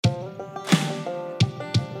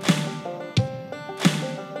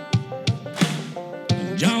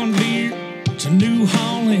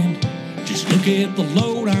Just look at the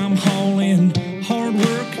load I'm hauling. Hard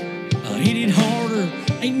work, I hit it harder.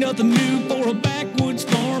 Ain't nothing new for a backwoods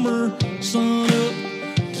farmer. Sun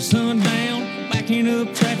up to sundown, backing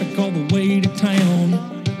up traffic all the way to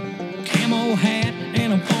town. Camo hat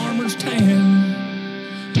and a farmer's tan,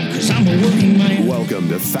 'cause I'm a working man. Welcome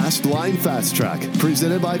to Fastline Fast Track,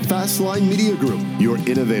 presented by Fastline Media Group, your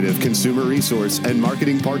innovative consumer resource and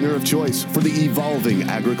marketing partner of choice for the evolving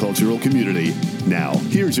agricultural community. Now,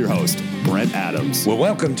 here's your host, Brent Adams. Well,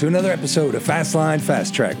 welcome to another episode of Fastline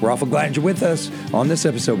Fast Track. We're awful glad you're with us. On this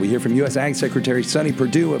episode, we hear from U.S. Ag Secretary Sonny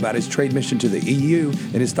Perdue about his trade mission to the EU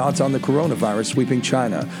and his thoughts on the coronavirus sweeping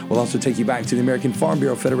China. We'll also take you back to the American Farm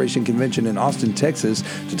Bureau Federation Convention in Austin, Texas,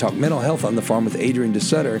 to talk mental health on the farm with Adrian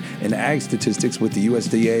DeSutter and ag statistics with the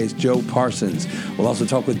USDA's Joe Parsons. We'll also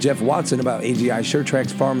talk with Jeff Watson about AGI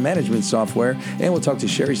SureTrack's farm management software, and we'll talk to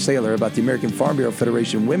Sherry Saylor about the American Farm Bureau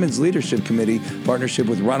Federation Women's Leadership Committee partnership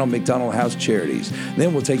with Ronald McDonald House Charities.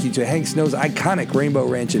 Then we'll take you to Hank Snow's iconic Rainbow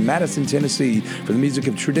Ranch in Madison, Tennessee for the music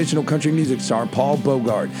of traditional country music star Paul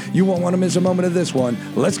Bogart. You won't want to miss a moment of this one.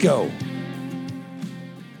 Let's go.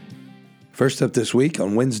 First up this week,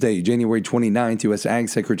 on Wednesday, January 29th, U.S. Ag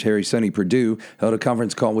Secretary Sonny Perdue held a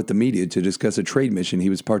conference call with the media to discuss a trade mission he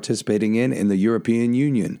was participating in the European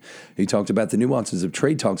Union. He talked about the nuances of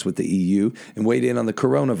trade talks with the EU and weighed in on the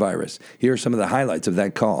coronavirus. Here are some of the highlights of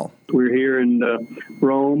that call. We're here in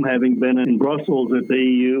Rome, having been in Brussels at the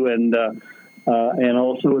EU and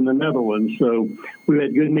also in the Netherlands. So we've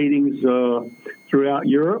had good meetings throughout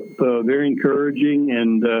Europe, very encouraging,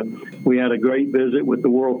 and we had a great visit with the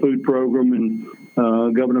World Food Program and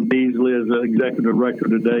Governor Beasley as executive director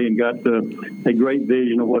today, and got a great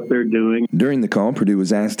vision of what they're doing. During the call, Perdue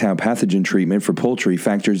was asked how pathogen treatment for poultry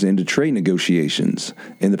factors into trade negotiations.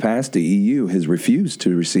 In the past, the EU has refused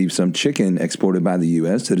to receive some chicken exported by the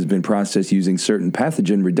U.S. that has been processed using certain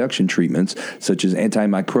pathogen reduction treatments, such as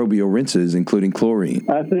antimicrobial rinses, including chlorine.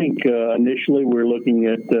 I think initially we're looking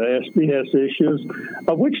at SBS issues,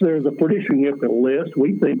 of which there's a pretty significant list.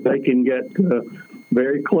 We think they can get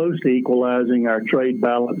very close to equalizing our trade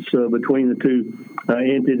balance between the two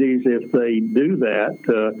entities if they do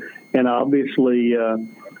that. And obviously,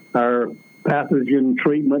 our pathogen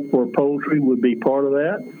treatment for poultry would be part of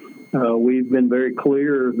that. We've been very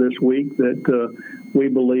clear this week that we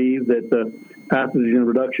believe that the pathogen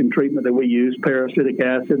reduction treatment that we use, parasitic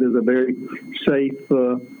acid, is a very safe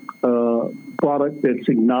product that's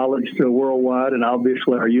acknowledged worldwide, and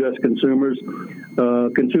obviously our U.S. consumers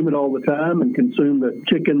consume it all the time and consume the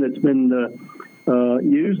chicken that's been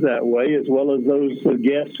used that way, as well as those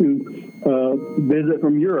guests who visit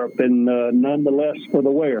from Europe, and nonetheless for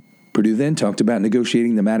the wear. Perdue then talked about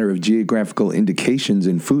negotiating the matter of geographical indications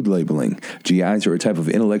in food labeling. GIs are a type of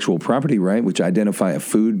intellectual property right which identify a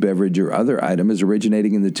food, beverage, or other item as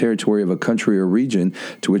originating in the territory of a country or region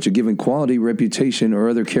to which a given quality, reputation, or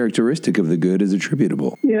other characteristic of the good is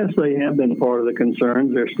attributable. Yes, they have been part of the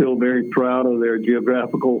concerns. They're still very proud of their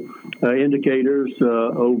geographical indicators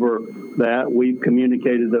over that. We've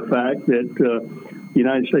communicated the fact that the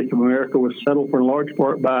United States of America was settled for in large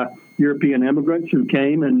part by European immigrants who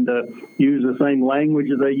came and used the same language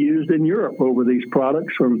as they used in Europe over these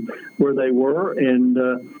products from where they were, and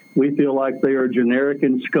we feel like they are generic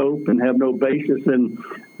in scope and have no basis in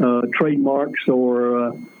trademarks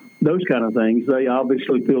or those kind of things. They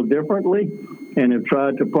obviously feel differently and have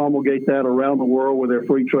tried to promulgate that around the world with their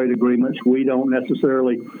free trade agreements. We don't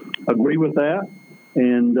necessarily agree with that,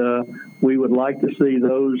 and we would like to see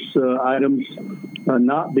those items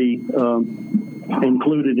not be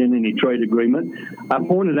included in any trade agreement. I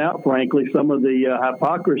pointed out, frankly, some of the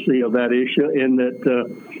hypocrisy of that issue in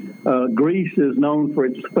that Greece is known for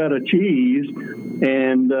its feta cheese,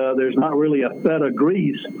 and there's not really a feta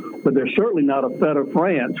Greece, but there's certainly not a feta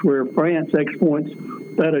France, where France exports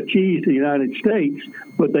feta cheese to the United States,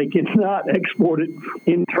 but they cannot export it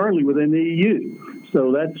internally within the EU.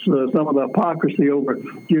 So that's some of the hypocrisy over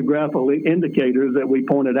geographical indicators that we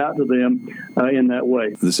pointed out to them in that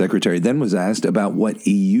way. The Secretary then was asked about what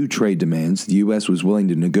EU trade demands the U.S. was willing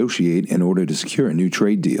to negotiate in order to secure a new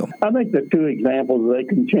trade deal. I think the two examples they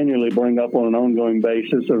continually bring up on an ongoing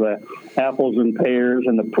basis are the apples and pears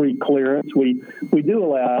and the pre-clearance. We do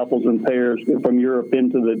allow apples and pears from Europe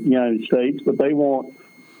into the United States, but they want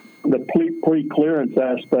the pre-clearance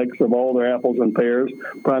aspects of all their apples and pears,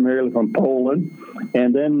 primarily from Poland,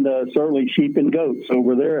 and then certainly sheep and goats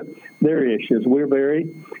over their issues.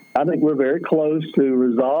 I think we're very close to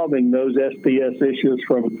resolving those SPS issues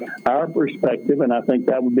from our perspective, and I think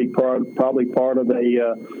that would be probably part of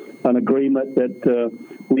an agreement that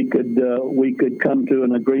we could come to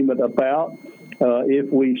an agreement about.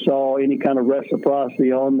 if we saw any kind of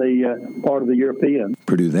reciprocity on the part of the Europeans.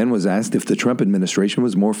 Perdue then was asked if the Trump administration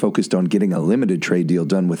was more focused on getting a limited trade deal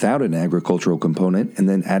done without an agricultural component and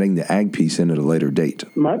then adding the ag piece in at a later date.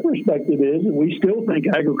 My perspective is that we still think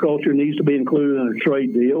agriculture needs to be included in a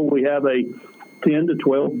trade deal. We have a $10 to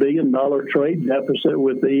 $12 billion trade deficit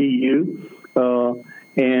with the EU,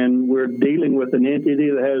 and we're dealing with an entity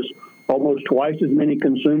that has almost twice as many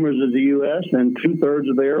consumers as the U.S. and two-thirds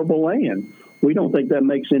of the arable land. We don't think that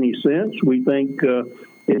makes any sense. We think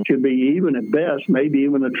it should be even at best, maybe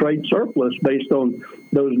even a trade surplus based on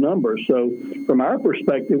those numbers. So from our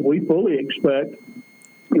perspective, we fully expect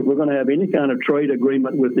if we're going to have any kind of trade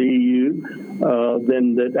agreement with the EU,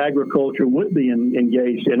 then that agriculture would be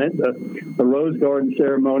engaged in it. The Rose Garden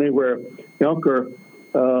ceremony where Juncker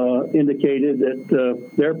indicated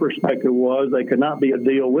that their perspective was they could not be a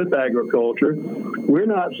deal with agriculture. We're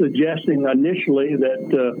not suggesting initially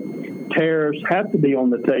that tariffs have to be on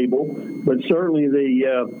the table, but certainly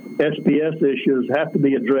the SPS issues have to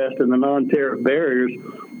be addressed and the non-tariff barriers,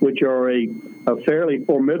 which are a fairly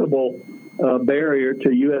formidable barrier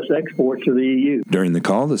to U.S. exports to the EU. During the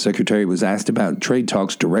call, the Secretary was asked about trade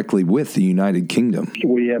talks directly with the United Kingdom.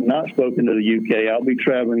 We have not spoken to the U.K. I'll be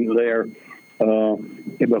traveling there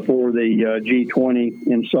before the G20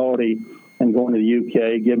 in Saudi and going to the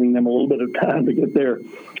U.K., giving them a little bit of time to get their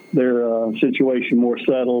situation more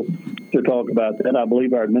settled to talk about that. I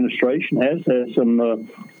believe our administration has had some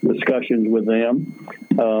discussions with them.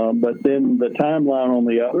 But then the timeline on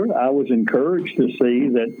the other, I was encouraged to see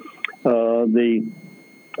that the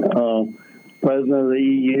president of the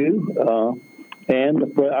EU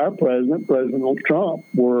and our president, President Trump,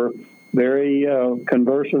 were very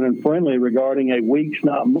conversant and friendly regarding a weeks,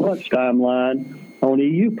 not months timeline on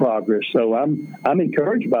EU progress. So I'm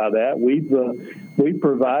encouraged by that. We've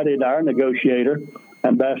provided our negotiator,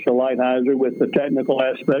 Ambassador Lighthizer, with the technical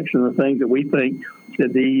aspects and the things that we think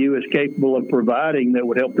that the EU is capable of providing that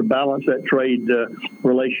would help to balance that trade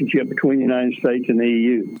relationship between the United States and the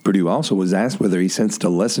EU. Perdue also was asked whether he sensed a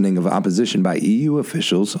lessening of opposition by EU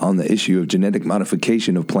officials on the issue of genetic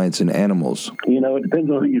modification of plants and animals. You know, it depends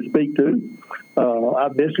on who you speak to.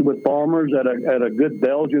 I've visited with farmers at a good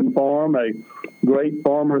Belgian farm, a great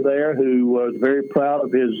farmer there who was very proud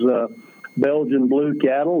of his Belgian blue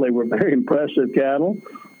cattle. They were very impressive cattle.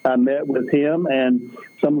 I met with him and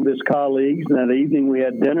some of his colleagues, and that evening we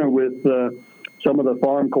had dinner with some of the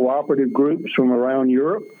farm cooperative groups from around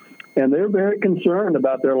Europe, and they're very concerned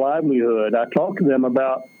about their livelihood. I talked to them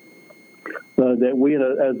about that we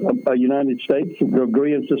as a United States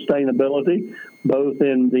agree in sustainability, both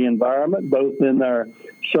in the environment, both in our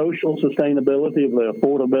social sustainability of the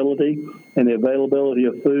affordability and the availability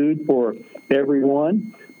of food for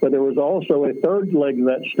everyone. But there was also a third leg of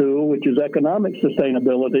that stool, which is economic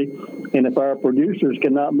sustainability. And if our producers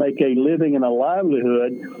cannot make a living and a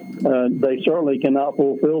livelihood, they certainly cannot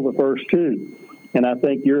fulfill the first two. And I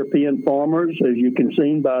think European farmers, as you can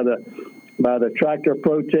see by the tractor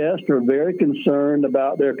protest, are very concerned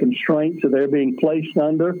about their constraints that they're being placed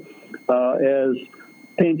under as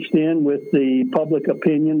pinched in with the public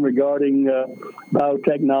opinion regarding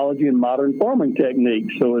biotechnology and modern farming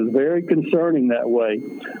techniques. So it's very concerning that way.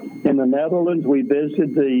 In the Netherlands, we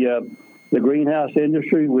visited the greenhouse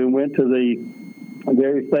industry. We went to the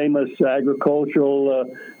very famous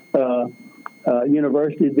agricultural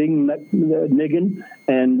University of Nijmegen,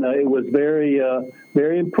 and it was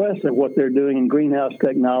very impressive what they're doing in greenhouse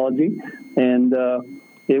technology. And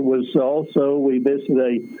it was also, we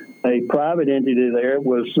visited a private entity there. It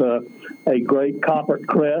was a great copper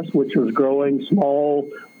cress, which was growing small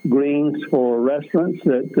greens for restaurants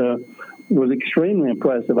that was extremely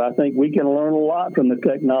impressive. I think we can learn a lot from the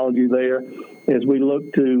technology there as we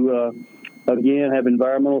look to again, have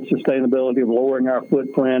environmental sustainability of lowering our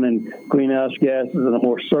footprint and greenhouse gases and a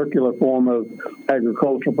more circular form of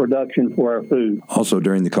agricultural production for our food. Also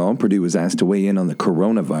during the call, Perdue was asked to weigh in on the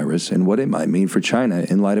coronavirus and what it might mean for China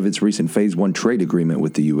in light of its recent Phase 1 trade agreement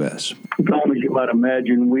with the U.S. Tom, as you might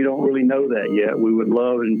imagine, we don't really know that yet. We would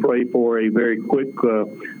love and pray for a very quick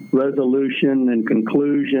resolution and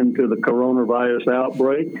conclusion to the coronavirus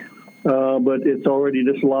outbreak, but it's already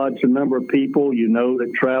dislodged a number of people. You know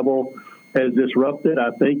that travel has disrupted.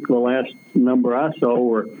 I think the last number I saw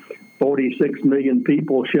were 46 million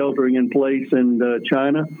people sheltering in place in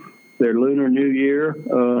China, their Lunar New Year.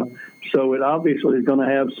 So it obviously is going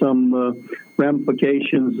to have some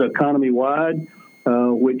ramifications economy-wide,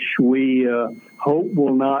 which we hope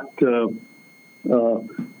will not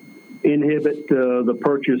inhibit the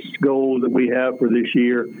purchase goals that we have for this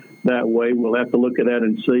year that way. We'll have to look at that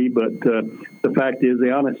and see. But the fact is,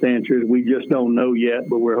 the honest answer is we just don't know yet,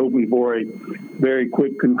 but we're hoping for a very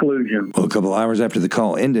quick conclusion. Well, a couple hours after the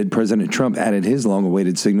call ended, President Trump added his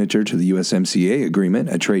long-awaited signature to the USMCA agreement,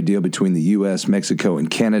 a trade deal between the U.S., Mexico, and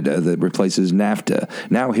Canada that replaces NAFTA.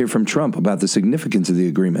 Now we'll hear from Trump about the significance of the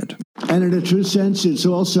agreement. And in a true sense, it's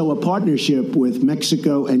also a partnership with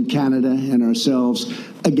Mexico and Canada and ourselves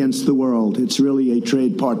against the world. It's really a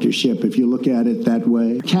trade partnership if you look at it that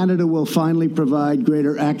way. Canada will finally provide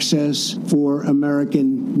greater access for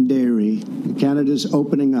American dairy. Canada's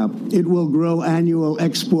opening up. It will grow annual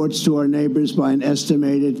exports to our neighbors by an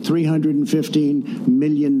estimated $315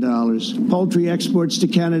 million. Poultry exports to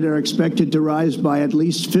Canada are expected to rise by at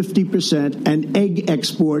least 50%, and egg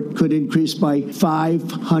export could increase by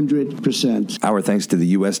 500%. Our thanks to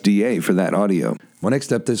the USDA for that audio. Well,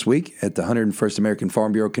 next up this week at the 101st American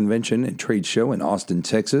Farm Bureau Convention and Trade Show in Austin,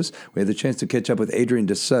 Texas, we had the chance to catch up with Adrienne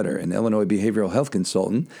DeSutter, an Illinois behavioral health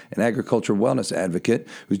consultant and agricultural wellness advocate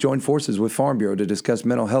who's joined forces with Farm Bureau to discuss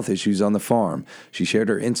mental health issues on the farm. She shared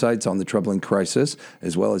her insights on the troubling crisis,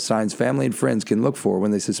 as well as signs family and friends can look for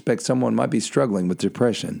when they suspect someone might be struggling with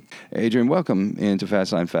depression. Adrienne, welcome into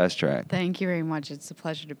Fastline Fast Track. Thank you very much. It's a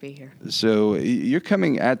pleasure to be here. So you're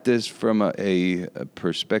coming at this from a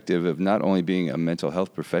perspective of not only being a mental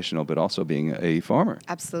health professional, but also being a farmer.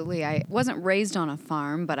 Absolutely. I wasn't raised on a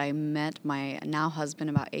farm, but I met my now husband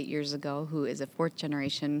about 8 years ago, who is a fourth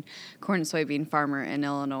generation corn and soybean farmer in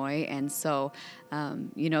Illinois. And so,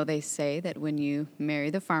 they say that when you marry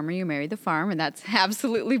the farmer, you marry the farm, and that's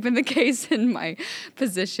absolutely been the case in my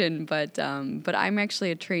position. But I'm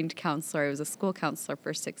actually a trained counselor. I was a school counselor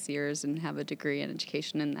for 6 years and have a degree in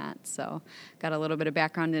education in that. So got a little bit of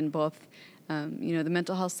background in both the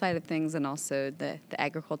mental health side of things and also the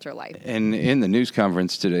agricultural life. And in the news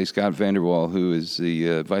conference today, Scott Vanderwall, who is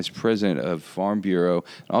the vice president of Farm Bureau,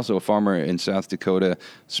 also a farmer in South Dakota,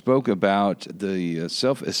 spoke about the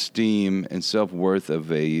self-esteem and self-worth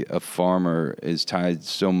of a farmer is tied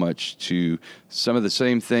so much to some of the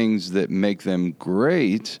same things that make them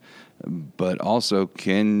great, but also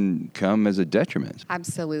can come as a detriment.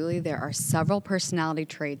 Absolutely. There are several personality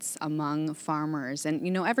traits among farmers. And,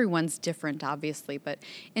 everyone's different, obviously, but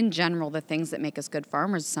in general, the things that make us good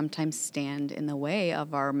farmers sometimes stand in the way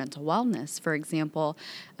of our mental wellness. For example,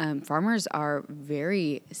 farmers are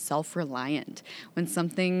very self-reliant. When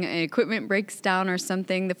equipment breaks down or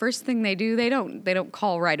something, the first thing they do, they don't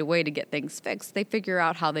call right away to get things fixed. They figure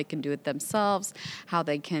out how they can do it themselves, how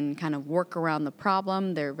they can kind of work around the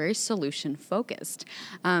problem. They're very solution focused.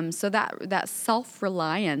 So that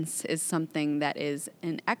self-reliance is something that is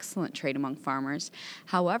an excellent trait among farmers.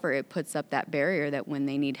 However, it puts up that barrier that when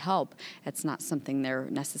they need help, it's not something they're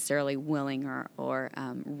necessarily willing or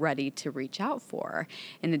ready to reach out for.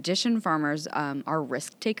 In addition, farmers are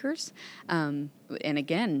risk takers. And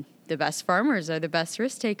again, the best farmers are the best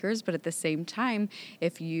risk takers, but at the same time,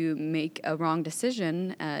 if you make a wrong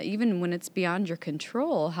decision, even when it's beyond your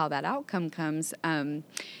control, how that outcome comes,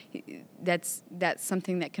 that's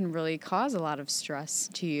something that can really cause a lot of stress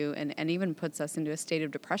to you and even puts us into a state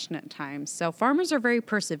of depression at times. So farmers are very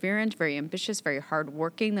perseverant, very ambitious, very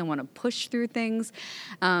hardworking. They want to push through things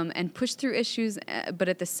and push through issues, but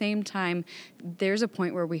at the same time, there's a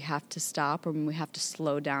point where we have to stop or we have to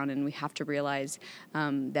slow down and we have to realize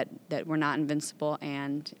that we're not invincible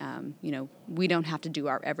and, we don't have to do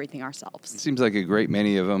everything ourselves. It seems like a great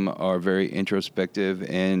many of them are very introspective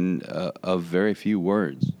and of very few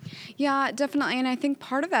words. Yeah, definitely. And I think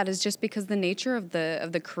part of that is just because the nature of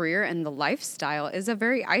the career and the lifestyle is a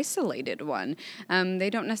very isolated one. They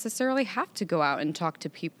don't necessarily have to go out and talk to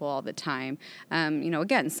people all the time.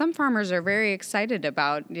 Again, some farmers are very excited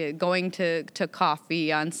about going to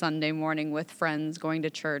coffee on Sunday morning with friends, going to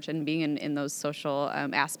church and being in those social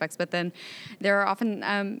aspects. But then there are often,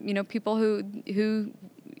 people who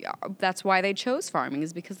that's why they chose farming,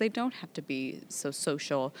 is because they don't have to be so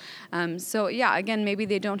social. Again, maybe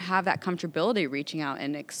they don't have that comfortability reaching out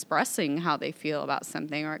and expressing how they feel about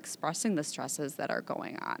something or expressing the stresses that are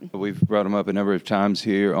going on. We've brought them up a number of times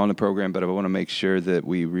here on the program, but I want to make sure that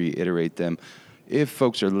we reiterate them. If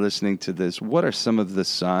folks are listening to this, what are some of the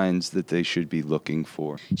signs that they should be looking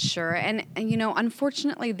for? Sure. And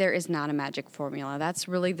unfortunately, there is not a magic formula. That's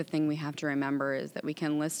really the thing we have to remember, is that we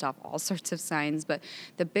can list off all sorts of signs, but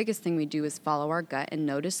the biggest thing we do is follow our gut and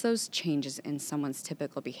notice those changes in someone's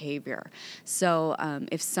typical behavior. So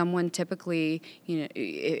if someone typically,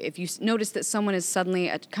 if you notice that someone is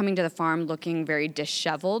suddenly coming to the farm looking very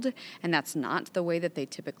disheveled, and that's not the way that they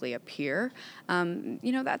typically appear,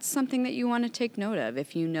 that's something that you want to take note of.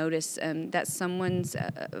 If you notice that someone's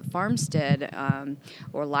farmstead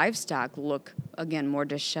or livestock look, again, more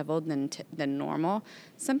disheveled than normal,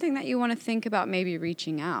 something that you want to think about maybe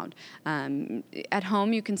reaching out. At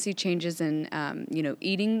home, you can see changes in,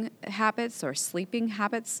 eating habits or sleeping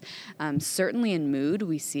habits. Certainly in mood,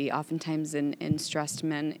 we see oftentimes in stressed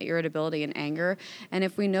men irritability and anger. And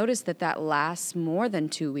if we notice that lasts more than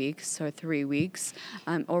 2 weeks or 3 weeks,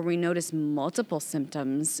 or we notice multiple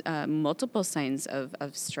symptoms, multiple signs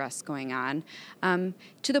of stress going on,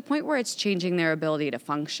 to the point where it's changing their ability to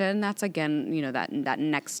function, that's again, that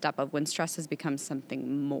next step of when stress has become something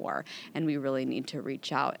more, and we really need to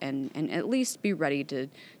reach out and at least be ready to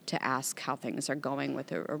ask how things are going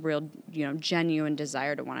with a real, genuine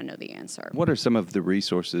desire to want to know the answer. What are some of the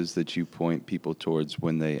resources that you point people towards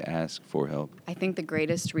when they ask for help? I think the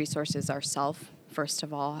greatest resource is ourself, first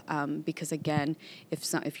of all, because again,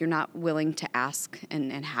 if you're not willing to ask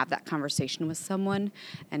and have that conversation with someone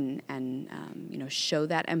and show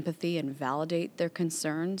that empathy and validate their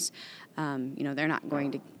concerns, they're not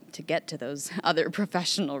going to get to those other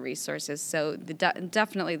professional resources. So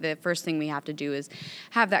definitely the first thing we have to do is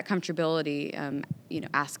have that comfortability,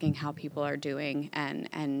 asking how people are doing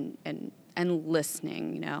and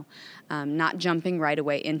listening, not jumping right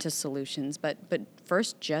away into solutions, but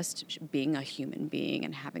first just being a human being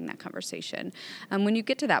and having that conversation. When you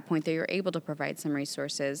get to that point that you're able to provide some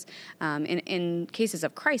resources, in cases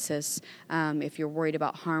of crisis, if you're worried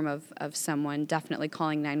about harm of someone, definitely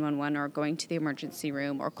calling 911 or going to the emergency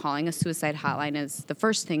room or calling a suicide hotline is the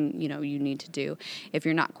first thing, you need to do. If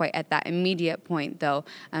you're not quite at that immediate point, though,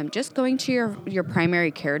 just going to your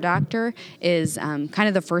primary care doctor is kind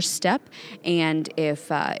of the first step. And if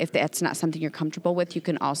that's not something you're comfortable with, you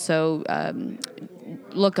can also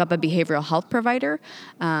look up a behavioral health provider,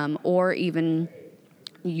 or even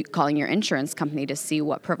calling your insurance company to see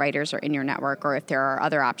what providers are in your network, or if there are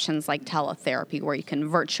other options like teletherapy where you can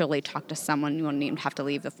virtually talk to someone. You won't even have to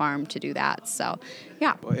leave the farm to do that. So,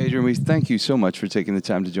 yeah. Well, Adrienne, we thank you so much for taking the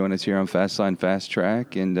time to join us here on Fastline Fast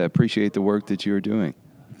Track, and appreciate the work that you are doing.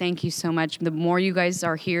 Thank you so much. The more you guys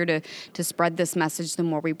are here to spread this message, the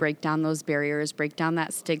more we break down those barriers, break down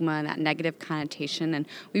that stigma and that negative connotation, and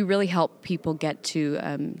we really help people get to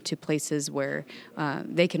places where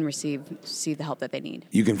they can see the help that they need.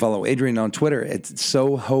 You can follow Adrienne on Twitter. It's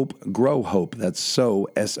Sow Hope Grow Hope. That's Sow,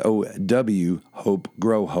 S-O-W, Hope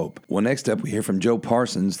Grow Hope. Well, next up, we hear from Joe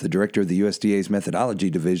Parsons, the director of the USDA's Methodology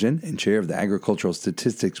Division and chair of the Agricultural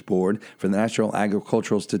Statistics Board for the National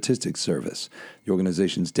Agricultural Statistics Service. The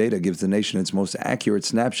organization's data gives the nation its most accurate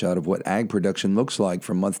snapshot of what ag production looks like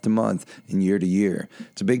from month to month and year to year.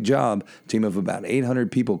 It's a big job. A team of about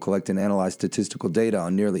 800 people collect and analyze statistical data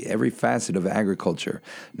on nearly every facet of agriculture.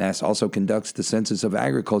 NASA also conducts the Census of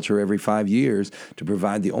Agriculture every 5 years to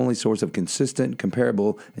provide the only source of consistent,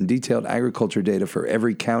 comparable, and detailed agriculture data for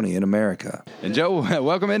every county in America. And Joe,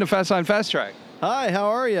 welcome into Fastline Fast Track. Hi, how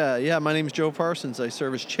are you? Yeah, my name is Joe Parsons. I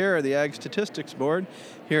serve as chair of the Ag Statistics Board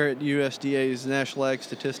here at USDA's National Ag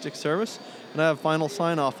Statistics Service, and I have final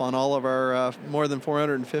sign-off on all of our more than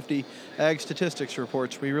 450 ag statistics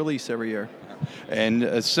reports we release every year.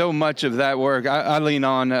 And so much of that work, I lean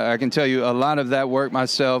on, I can tell you a lot of that work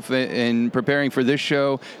myself in preparing for this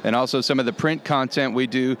show, and also some of the print content we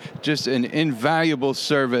do, just an invaluable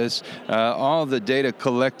service. All the data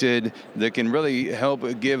collected that can really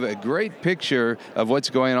help give a great picture of what's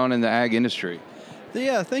going on in the ag industry.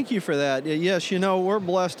 Yeah, thank you for that. Yes, we're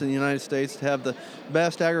blessed in the United States to have the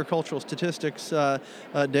best agricultural statistics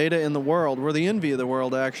data in the world. We're the envy of the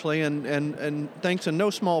world, actually, and thanks in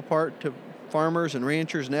no small part to farmers and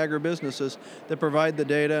ranchers and agribusinesses that provide the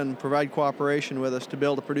data and provide cooperation with us to be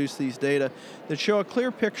able to produce these data that show a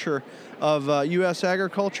clear picture of U.S.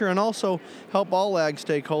 agriculture, and also help all ag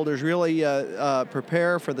stakeholders really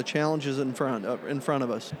prepare for the challenges in front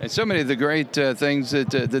of us. And so many of the great things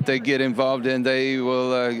that they get involved in, they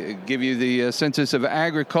will give you the Census of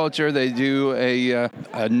Agriculture. They do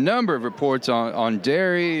a number of reports on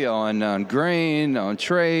dairy, on grain, on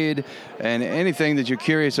trade, and anything that you're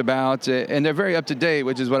curious about. And they're very up to date,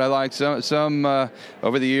 which is what I like. Some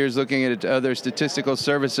over the years, looking at other statistical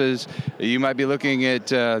services, you might be looking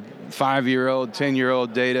at 5-year-old,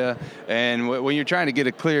 10-year-old data, and when you're trying to get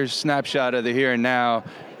a clear snapshot of the here and now,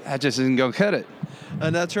 that just isn't going to cut it.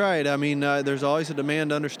 And that's right. I mean, there's always a demand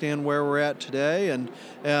to understand where we're at today and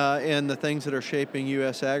the things that are shaping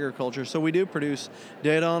U.S. agriculture. So we do produce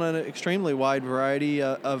data on an extremely wide variety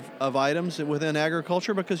of items within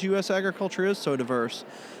agriculture because U.S. agriculture is so diverse.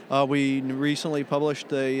 We recently published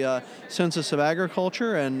the Census of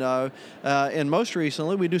Agriculture, and most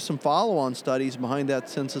recently we do some follow-on studies behind that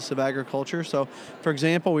Census of Agriculture. So, for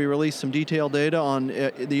example, we released some detailed data on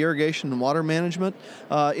the irrigation and water management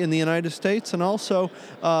in the United States, and also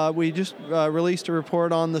we just released a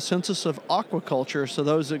report on the Census of Aquaculture, so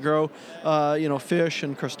those that grow fish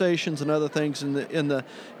and crustaceans and other things in the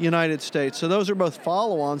United States. So those are both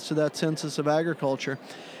follow-ons to that Census of Agriculture.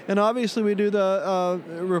 And obviously we do the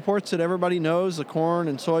reports that everybody knows, the corn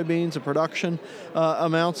and soybeans, the production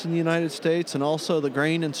amounts in the United States, and also the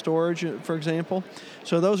grain and storage, for example.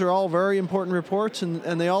 So those are all very important reports,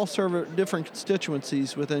 and they all serve different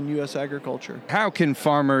constituencies within U.S. agriculture. How can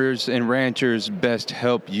farmers and ranchers best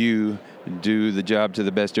help you do the job to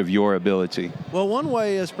the best of your ability? Well, one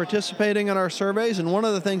way is participating in our surveys, and one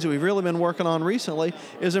of the things that we've really been working on recently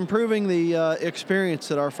is improving the experience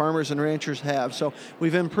that our farmers and ranchers have. So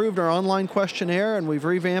we've improved our online questionnaire, and we've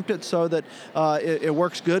revamped it so that it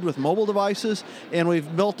works good with mobile devices, and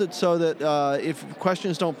we've built it so that if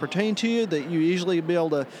questions don't pertain to you, that you easily be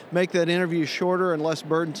able to make that interview shorter and less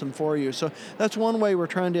burdensome for you. So that's one way we're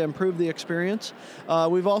trying to improve the experience.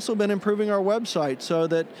 We've also been improving our website so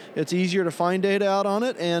that it's easier to find data out on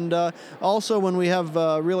it, and also when we have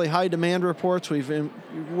really high demand reports, we've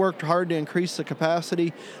worked hard to increase the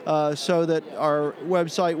capacity so that our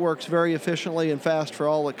website works very efficiently and fast for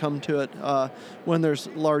all that come to it when there's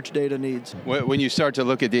large data needs. When you start to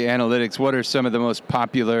look at the analytics, what are some of the most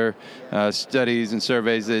popular studies and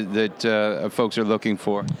surveys that folks are looking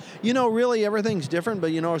for? Really everything's different,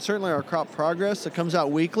 but certainly our crop progress that comes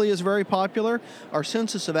out weekly is very popular. Our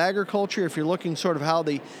Census of Agriculture, if you're looking sort of how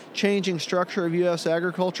the changing structure of U.S.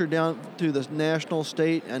 agriculture down to the national,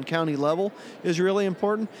 state, and county level is really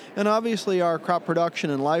important. And obviously our crop production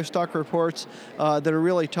and livestock reports that are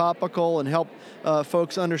really topical and help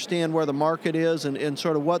folks understand where the market is and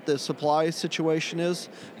sort of what the supply situation is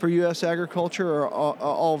for U.S. agriculture are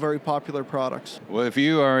all very popular products. Well, if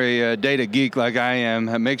you are a data geek like I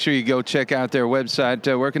am, make sure you go check out their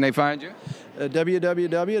website. Where can they find you?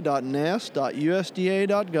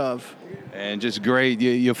 www.nas.usda.gov. And just great.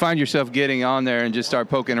 You'll find yourself getting on there and just start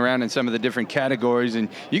poking around in some of the different categories, and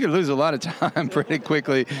you can lose a lot of time pretty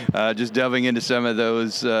quickly just delving into some of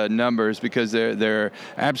those numbers because they're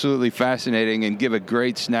absolutely fascinating and give a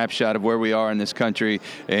great snapshot of where we are in this country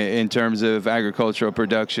in terms of agricultural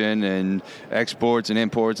production and exports and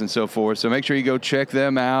imports and so forth. So make sure you go check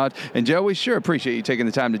them out. And Joe, we sure appreciate you taking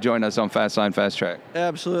the time to join us on Fastline Fast Track.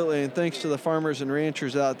 Absolutely, and thanks to the farmers and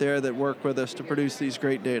ranchers out there that work with us to produce these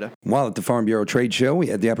great data. While at the Farm Bureau Trade Show, we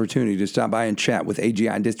had the opportunity to stop by and chat with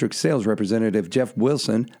AGI District Sales Representative Jeff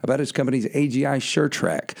Wilson about his company's AGI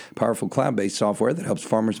SureTrack, powerful cloud-based software that helps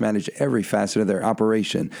farmers manage every facet of their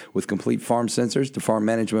operation, with complete farm sensors to farm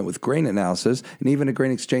management with grain analysis and even a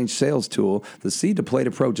grain exchange sales tool. The seed-to-plate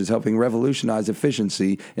approach is helping revolutionize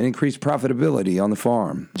efficiency and increase profitability on the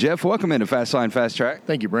farm. Jeff, welcome into Fastline Fast Track.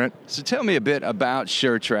 Thank you, Brent. So tell me a bit about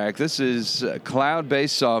SureTrack. This is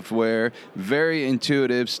cloud-based software, very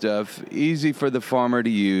intuitive stuff, easy for the farmer to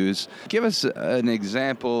use. Give us an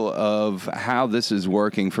example of how this is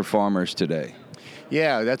working for farmers today.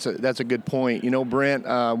 Yeah, that's a good point. Brent,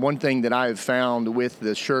 one thing that I've found with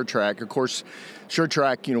the SureTrack, of course,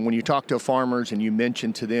 SureTrack, when you talk to farmers and you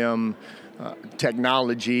mention to them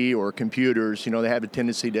technology or computers, they have a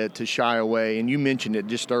tendency to shy away. And you mentioned it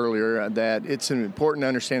just earlier that it's important to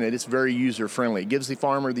understand that it's very user-friendly. It gives the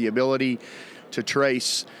farmer the ability to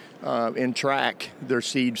trace and track their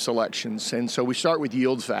seed selections. And so we start with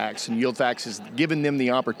YieldFax, and YieldFax is giving them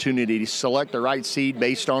the opportunity to select the right seed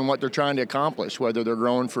based on what they're trying to accomplish, whether they're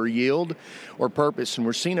growing for yield or purpose. And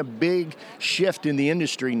we're seeing a big shift in the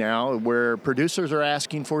industry now where producers are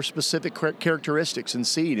asking for specific characteristics in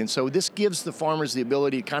seed. And so this gives the farmers the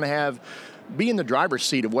ability to kind of be in the driver's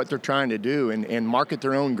seat of what they're trying to do and market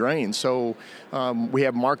their own grain. So we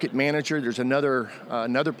have Market Manager. There's another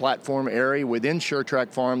platform area within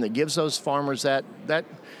SureTrack Farm that gives those farmers that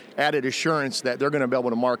added assurance that they're going to be able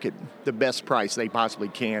to market the best price they possibly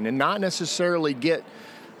can and not necessarily get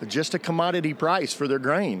just a commodity price for their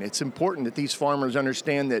grain. It's important that these farmers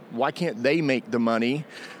understand that why can't they make the money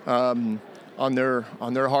on their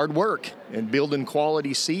hard work and building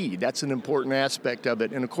quality seed. That's an important aspect of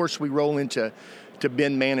it. And of course we roll into to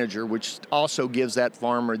bin manager, which also gives that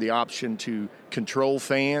farmer the option to control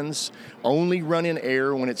fans, only run in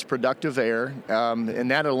air when it's productive air, and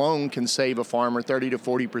that alone can save a farmer 30 to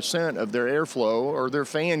 40% of their airflow or their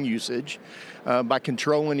fan usage by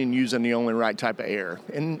controlling and using the only right type of air.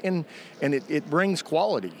 And it brings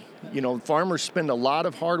quality. Farmers spend a lot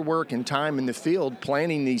of hard work and time in the field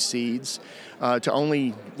planting these seeds to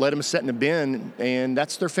only let them sit in a bin, and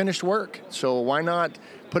that's their finished work. So why not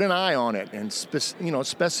put an eye on it and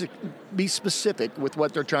be specific with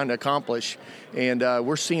what they're trying to accomplish? And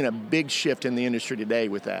we're seeing a big shift in the industry today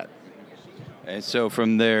with that. And so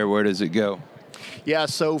from there, where does it go? Yeah,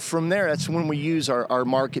 so from there, that's when we use our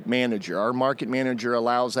market manager. Our market manager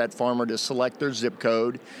allows that farmer to select their zip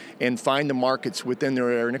code and find the markets within their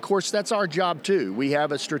area. And of course, that's our job too. We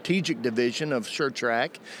have a strategic division of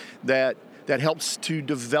SureTrack that helps to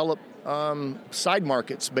develop side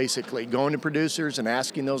markets, basically, going to producers and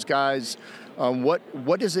asking those guys,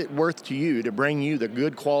 what is it worth to you to bring you the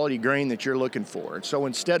good quality grain that you're looking for? So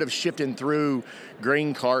instead of shifting through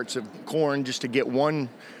grain carts of corn just to get one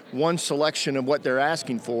selection of what they're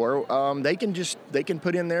asking for, they can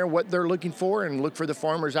put in there what they're looking for and look for the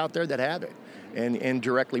farmers out there that have it and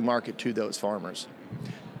directly market to those farmers.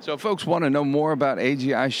 So if folks want to know more about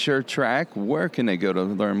AGI SureTrack, where can they go to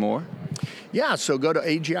learn more? Yeah, so go to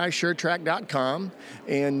AGISureTrack.com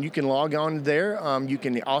and you can log on there. You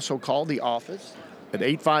can also call the office at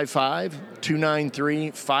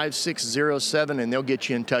 855-293-5607, and they'll get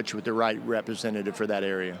you in touch with the right representative for that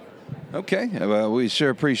area. Okay, well, we sure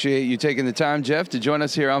appreciate you taking the time, Jeff, to join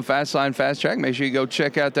us here on Fastline Fast Track. Make sure you go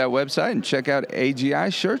check out that website and check out AGI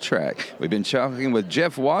SureTrack. We've been talking with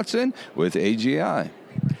Jeff Watson with AGI.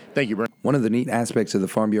 Thank you, Brent. One of the neat aspects of the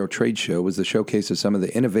Farm Bureau Trade Show was the showcase of some of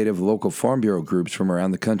the innovative local Farm Bureau groups from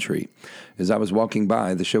around the country. As I was walking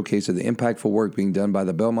by, the showcase of the impactful work being done by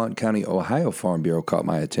the Belmont County, Ohio Farm Bureau caught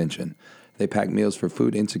my attention. They pack meals for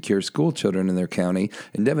food insecure school children in their county,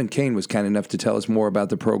 and Devin Kane was kind enough to tell us more about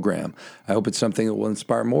the program. I hope it's something that will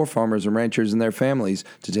inspire more farmers and ranchers and their families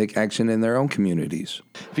to take action in their own communities.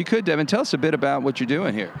 If you could, Devin, tell us a bit about what you're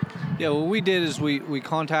doing here. Yeah, what we did is we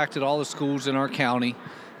contacted all the schools in our county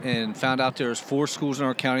and found out there was 4 schools in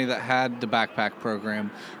our county that had the backpack program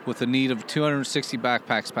with a need of 260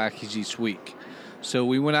 backpacks packaged each week. So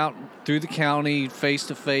we went out through the county,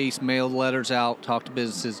 face-to-face, mailed letters out, talked to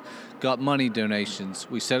businesses, got money donations.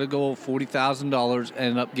 We set a goal of $40,000,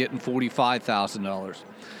 ended up getting $45,000.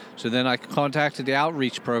 So then I contacted the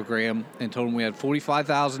outreach program and told them we had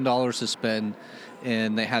 $45,000 to spend,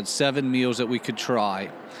 and they had 7 meals that we could try.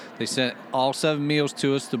 They sent all 7 meals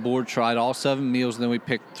to us. The board tried all 7 meals, and then we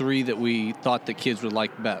picked 3 that we thought the kids would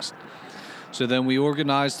like best. So then we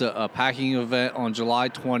organized a packing event on July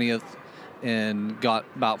 20th and got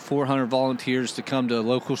about 400 volunteers to come to a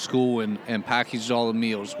local school and packaged all the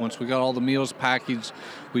meals. Once we got all the meals packaged,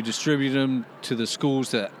 we distributed them to the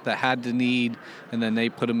schools that had the need, and then they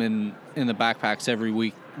put them in the backpacks every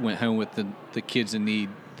week, went home with the kids in need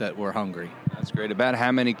that were hungry. That's great. About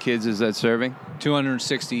how many kids is that serving?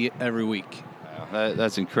 260 every week. Wow,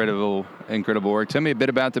 that's incredible work. Tell me a bit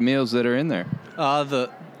about the meals that are in there.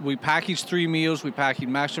 We packaged 3 meals. We packaged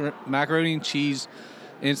macaroni and cheese,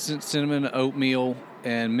 instant cinnamon oatmeal,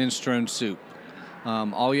 and minestrone soup.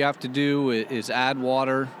 All you have to do is add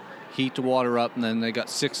water, heat the water up, and then they got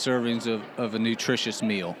 6 servings of a nutritious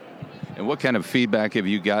meal. And what kind of feedback have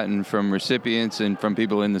you gotten from recipients and from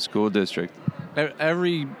people in the school district?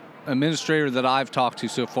 Every administrator that I've talked to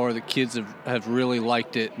so far, the kids have really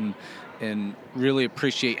liked it and really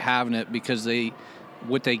appreciate having it, because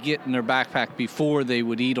what they get in their backpack before, they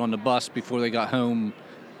would eat on the bus before they got home,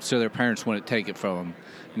 so their parents wouldn't take it from them.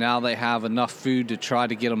 Now they have enough food to try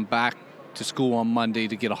to get them back to school on Monday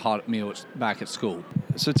to get a hot meal back at school.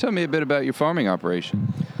 So tell me a bit about your farming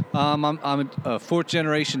operation. I'm a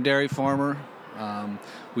 4th-generation dairy farmer.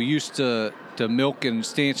 We used to milk in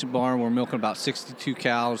Stanchion Barn. We're milking about 62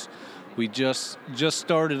 cows. We just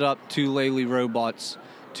started up 2 Lely robots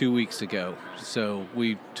 2 weeks ago. So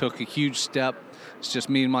we took a huge step. It's just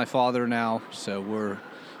me and my father now. So we're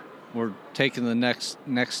taking the next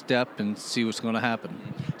step and see what's going to happen.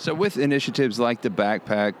 So with initiatives like the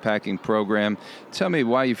backpack packing program, tell me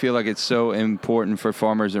why you feel like it's so important for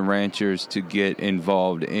farmers and ranchers to get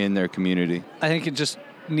involved in their community. I think it just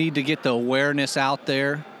need to get the awareness out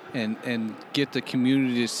there and get the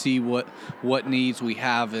community to see what needs we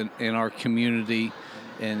have in our community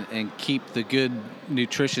and keep the good,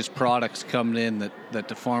 nutritious products coming in that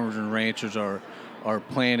the farmers and ranchers are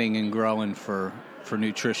planting and growing for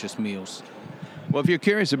nutritious meals. Well, if you're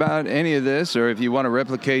curious about any of this, or if you want to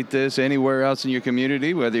replicate this anywhere else in your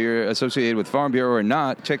community, whether you're associated with Farm Bureau or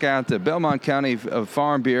not, check out the Belmont County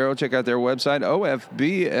Farm Bureau. Check out their website,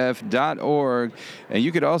 ofbf.org. And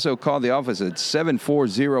you could also call the office at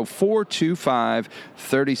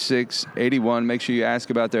 740-425-3681. Make sure you ask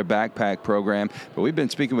about their backpack program. But we've been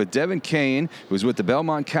speaking with Devin Kane, who's with the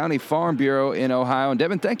Belmont County Farm Bureau in Ohio. And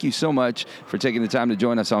Devin, thank you so much for taking the time to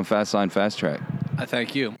join us on Fastline Fast Track. I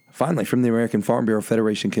thank you. Finally, from the American Farm Bureau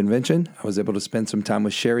Federation Convention, I was able to spend some time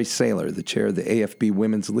with Sherry Saylor, the chair of the AFB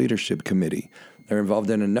Women's Leadership Committee. They're involved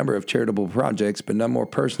in a number of charitable projects, but none more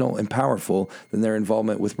personal and powerful than their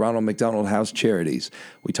involvement with Ronald McDonald House Charities.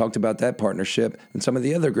 We talked about that partnership and some of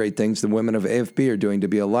the other great things the women of AFB are doing to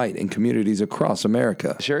be a light in communities across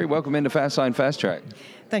America. Sherry, welcome into Fastline Fast Track.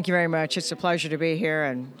 Thank you very much. It's a pleasure to be here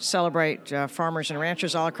and celebrate farmers and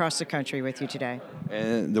ranchers all across the country with you today.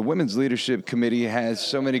 And the Women's Leadership Committee has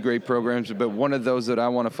so many great programs, but one of those that I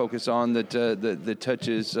want to focus on that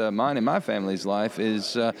touches mine and my family's life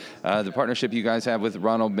is the partnership you guys have with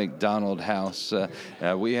Ronald McDonald House.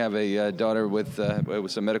 We have a daughter with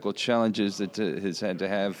some medical challenges that has had to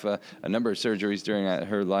have a number of surgeries during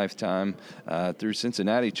her lifetime through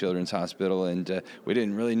Cincinnati Children's Hospital, and we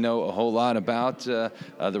didn't really know a whole lot about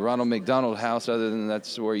the Ronald McDonald House, other than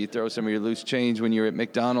that's where you throw some of your loose change when you're at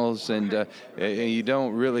McDonald's, and you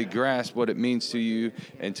don't really grasp what it means to you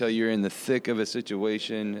until you're in the thick of a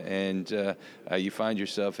situation and you find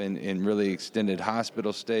yourself in really extended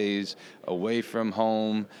hospital stays, away from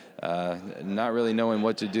home, not really knowing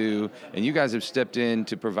what to do. And you guys have stepped in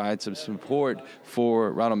to provide some support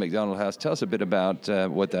for Ronald McDonald House. Tell us a bit about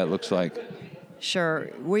what that looks like. Sure.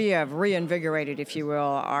 We have reinvigorated, if you will,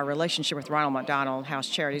 our relationship with Ronald McDonald House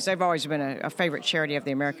Charities. They've always been a favorite charity of the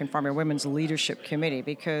American Farmer Women's Leadership Committee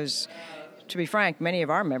because, to be frank, many of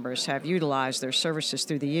our members have utilized their services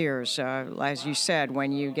through the years. As you said,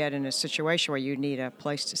 when you get in a situation where you need a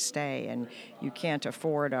place to stay and you can't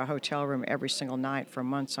afford a hotel room every single night for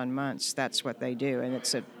months on months, that's what they do. And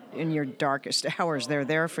it's in your darkest hours, they're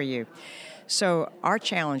there for you. So our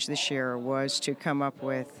challenge this year was to come up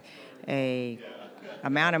with a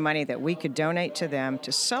amount of money that we could donate to them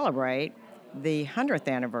to celebrate the 100th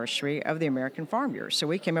anniversary of the American Farm Bureau. So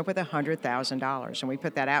we came up with $100,000, and we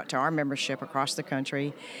put that out to our membership across the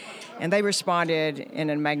country, and they responded in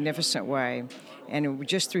a magnificent way. And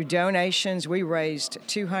just through donations, we raised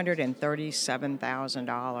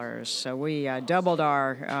 $237,000. So we doubled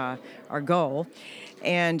our goal.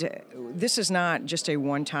 And this is not just a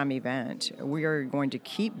one-time event. We are going to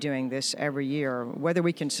keep doing this every year. Whether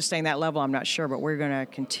we can sustain that level, I'm not sure, but we're going to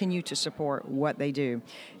continue to support what they do.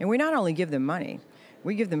 And we not only give them money,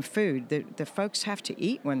 we give them food. The folks have to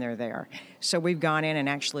eat when they're there. So we've gone in and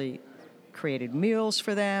actually created meals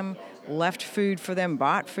for them, left food for them,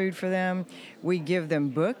 bought food for them. We give them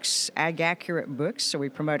books, ag-accurate books, so we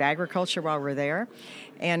promote agriculture while we're there.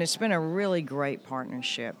 And it's been a really great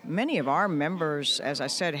partnership. Many of our members, as I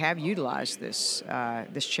said, have utilized this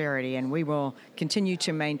charity, and we will continue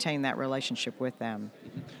to maintain that relationship with them.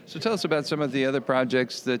 So tell us about some of the other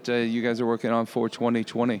projects that you guys are working on for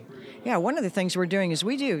 2020. Yeah, one of the things we're doing is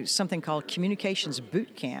we do something called Communications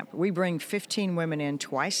Boot Camp. We bring 15 women in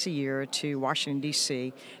twice a year to Washington,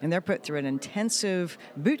 D.C., and they're put through an intensive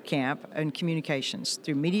boot camp in communications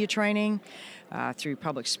through media training, through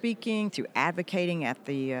public speaking, through advocating at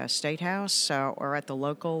the State House or at the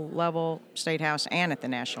local level, State House, and at the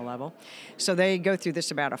national level. So they go through this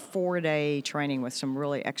about a 4-day training with some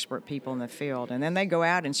really expert people in the field, and then they go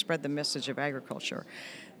out and spread the message of agriculture.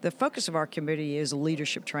 The focus of our committee is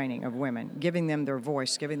leadership training of women, giving them their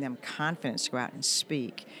voice, giving them confidence to go out and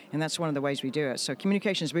speak. And that's one of the ways we do it. So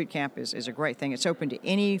Communications Boot Camp is a great thing. It's open to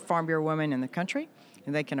any Farm Bureau woman in the country,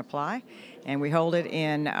 and they can apply. And we hold it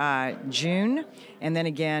in June and then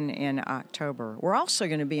again in October. We're also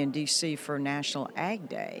going to be in D.C. for National Ag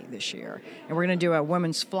Day this year. And we're going to do a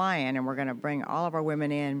women's fly-in, and we're going to bring all of our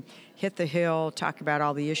women in, hit the hill, talk about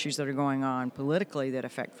all the issues that are going on politically that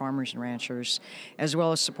affect farmers and ranchers, as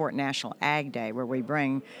well as support National Ag Day, where we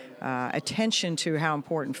bring attention to how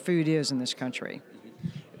important food is in this country.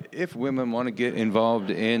 If women want to get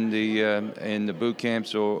involved in the boot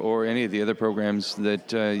camps or any of the other programs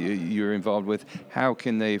that you're involved with, how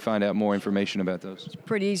can they find out more information about those? It's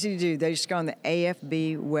pretty easy to do. They just go on the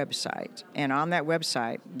AFB website, and on that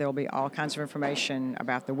website there'll be all kinds of information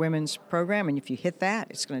about the women's program, and if you hit that,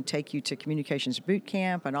 it's going to take you to Communications Boot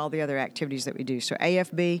Camp and all the other activities that we do. So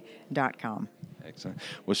AFB.com. Excellent.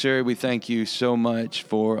 Well, Sherry, we thank you so much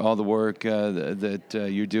for all the work that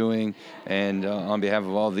you're doing, and on behalf of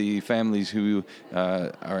all the families who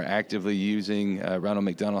are actively using Ronald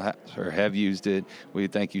McDonald or have used it, we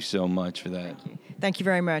thank you so much for that. Thank you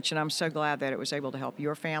very much, and I'm so glad that it was able to help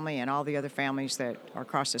your family and all the other families that are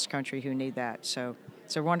across this country who need that. So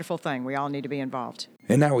it's a wonderful thing. We all need to be involved.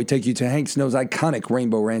 And now we take you to Hank Snow's iconic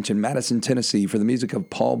Rainbow Ranch in Madison, Tennessee for the music of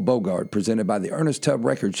Paul Bogart, presented by the Ernest Tubb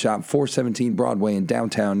Record Shop, 417 Broadway in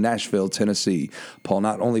downtown Nashville, Tennessee. Paul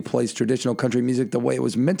not only plays traditional country music the way it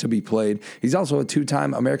was meant to be played, he's also a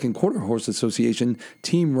two-time American Quarter Horse Association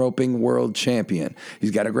team roping world champion.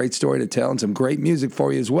 He's got a great story to tell and some great music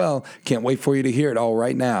for you as well. Can't wait for you to hear it all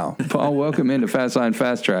right now. Paul, welcome into Fastline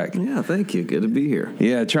Fast Track. Yeah, thank you. Good to be here.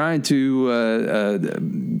 Yeah, trying to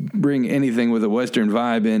bring anything with a Western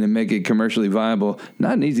vibe in and make it commercially viable,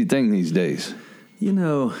 not an easy thing these days. You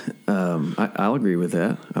know, I'll agree with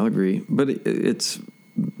that. I'll agree. But it's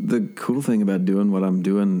the cool thing about doing what I'm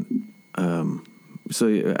doing.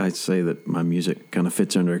 So I say that my music kind of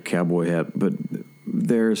fits under a cowboy hat, but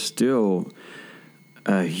there's still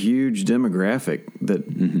a huge demographic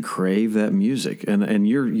that crave that music, and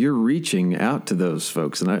you're reaching out to those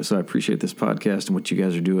folks, and so I appreciate this podcast and what you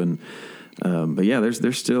guys are doing. But yeah,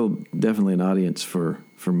 there's still definitely an audience for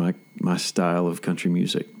my style of country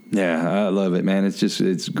music. Yeah, I love it, man.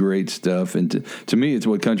 It's great stuff. And to me, it's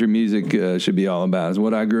what country music should be all about. It's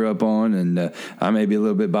what I grew up on, and I may be a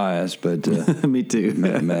little bit biased, but me too.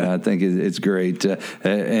 man, I think it's great.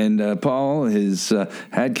 And Paul has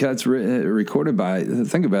had cuts recorded by,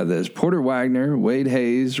 think about this, Porter Wagner, Wade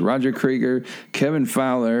Hayes, Roger Krieger, Kevin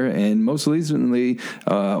Fowler, and most recently,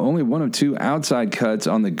 only one of two outside cuts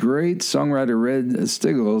on the great songwriter Red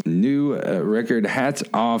Stigl's new record, Hats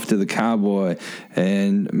Off to the Cowboy.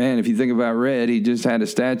 And man, if you think about Red, he just had a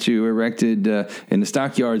statue erected in the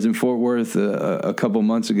Stockyards in Fort Worth a couple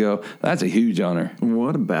months ago. That's a huge honor.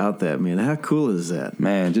 What about that, man? How cool is that?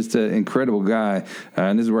 Man, just an incredible guy.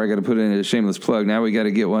 And this is where I got to put in a shameless plug. Now we got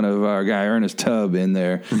to get one of our guy, Ernest Tubb, in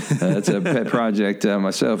there. That's a pet project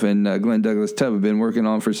myself and Glenn Douglas Tubb have been working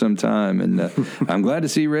on for some time. And I'm glad to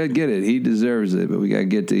see Red get it. He deserves it. But we got to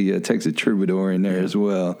get the Texas Troubadour in there as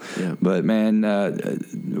well. Yeah. But, man,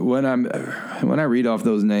 when I read off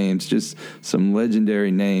those names, just some legendary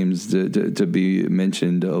names to be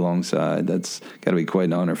mentioned alongside. That's got to be quite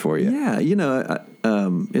an honor for you. Yeah, you know,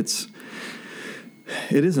 it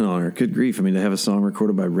is an honor. Good grief! I mean, to have a song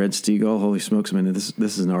recorded by Red Stigal, holy smokes! I mean, this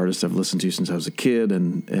is an artist I've listened to since I was a kid,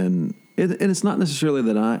 and it's not necessarily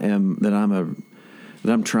that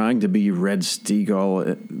I'm trying to be Red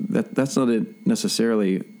Stigal. That's not it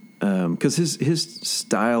necessarily. Because his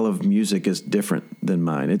style of music is different than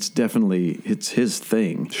mine. It's his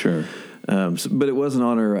thing. Sure. But it was an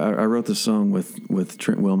honor. I wrote this song with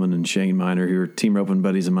Trent Willman and Shane Miner, who are team roping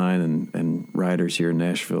buddies of mine and riders here in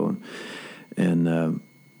Nashville. And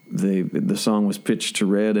the song was pitched to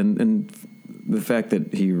Red, and the fact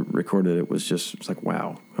that he recorded it was just, it's like,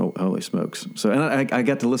 wow, holy smokes. So, and I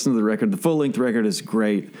got to listen to the record. The full-length record is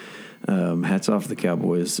great. Hats Off to the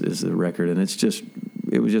Cowboys is the record, and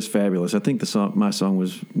it was just fabulous. I think my song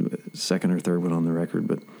was second or third one on the record,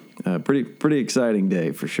 but pretty exciting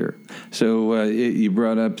day for sure. So you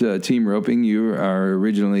brought up team roping. You are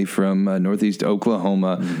originally from Northeast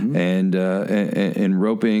Oklahoma, and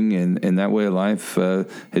roping and that way of life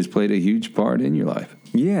has played a huge part in your life.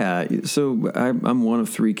 Yeah, so I'm one of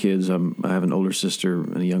three kids. I have an older sister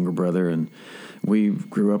and a younger brother, and we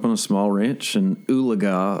grew up on a small ranch in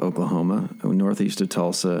Oologah, Oklahoma, northeast of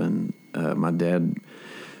Tulsa. And my dad,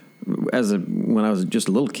 when I was just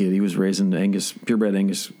a little kid, he was raising purebred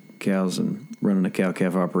Angus cows and running a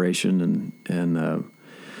cow-calf operation, and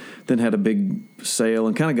then had a big sale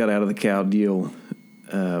and kind of got out of the cow deal.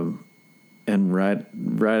 And right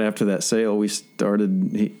after that sale, we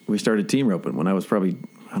started team roping when I was probably,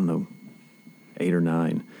 I don't know, 8 or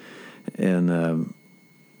 9, and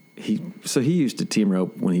he used to team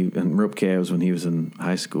rope and rope calves when he was in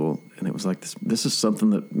high school, and it was like this is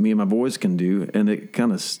something that me and my boys can do, and it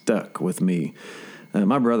kind of stuck with me.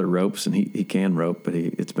 My brother ropes, and he can rope, but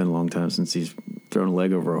it's been a long time since he's thrown a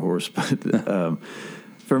leg over a horse. But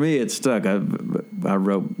for me, it stuck. I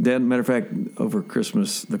rope. Matter of fact, over the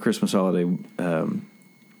Christmas holiday,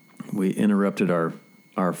 we interrupted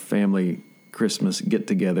our family Christmas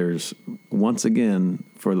get-togethers once again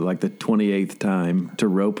for like the 28th time to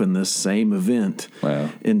rope in this same event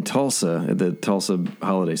in Tulsa at the Tulsa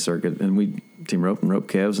holiday circuit, and we team rope and rope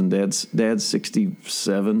calves, and Dad's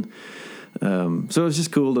 67. So it's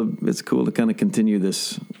just cool to kind of continue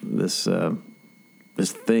this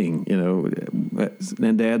thing, you know.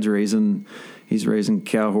 And Dad's raising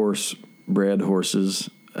cow horse bred horses.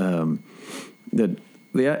 That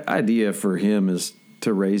the idea for him is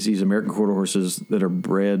to raise these American quarter horses that are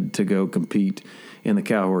bred to go compete in the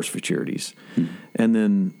cow horse futurities. And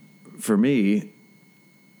then for me,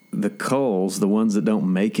 the culls, the ones that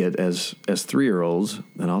don't make it as 3-year-olds,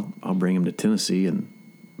 then I'll bring them to Tennessee and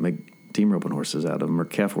make team roping horses out of them or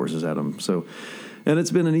calf horses out of them. So, and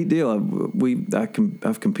it's been a neat deal.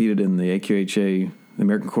 I've competed in the AQHA, the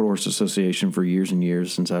American Quarter Horse Association, for years and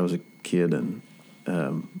years since I was a kid, and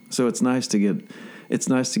so it's nice to get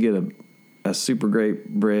a super great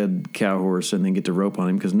bred cow horse and then get to rope on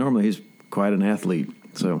him, because normally he's quite an athlete.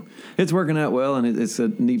 So it's working out well, and it's a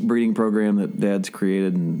neat breeding program that Dad's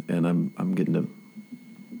created, and I'm getting to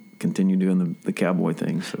continue doing the cowboy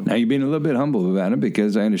thing. So now you're being a little bit humble about it,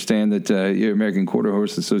 because I understand that you're American Quarter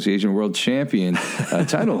Horse Association world champion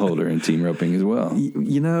title holder in team roping as well.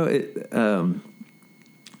 The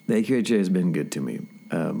AQHA has been good to me.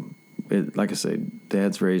 Like I say,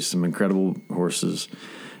 Dad's raised some incredible horses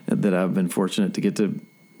that I've been fortunate to get to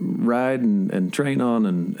ride and train on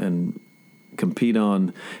and compete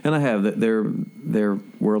on. And I have their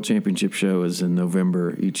world championship show is in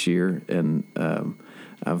November each year, and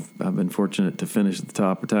I've been fortunate to finish at the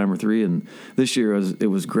top a time or 3. And this year it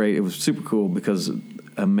was great. It was super cool because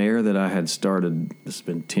a mare that I had started, this has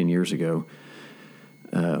been 10 years ago,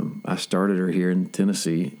 I started her here in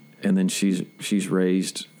Tennessee, and then she's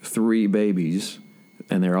raised 3 babies,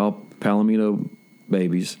 and they're all Palomino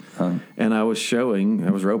babies. And I was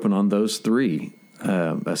roping on those 3,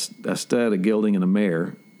 a stud, a gelding, and a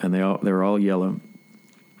mare, and they were all yellow.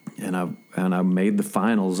 And I made the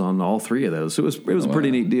finals on all 3 of those. So it was a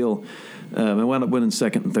pretty neat deal. I wound up winning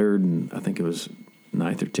 2nd and 3rd, and I think it was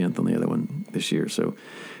 9th or 10th on the other one this year. So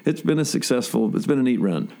it's been a neat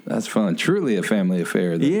run. That's fun. Truly a family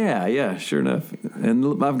affair. Yeah, sure enough.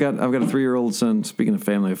 And I've got a 3-year-old son. Speaking of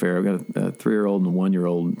family affair, I've got a 3-year-old and a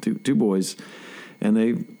 1-year-old, two boys, and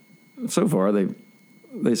they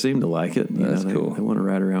seem to like it. That's cool. They want to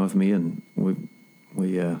ride around with me, and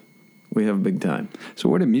we have a big time. So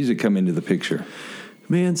where did music come into the picture?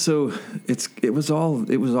 Man, so it was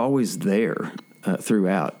always there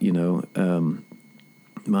throughout.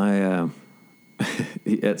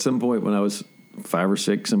 At some point when I was 5 or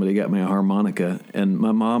 6, somebody got me a harmonica, and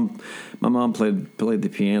my mom played the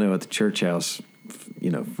piano at the church house,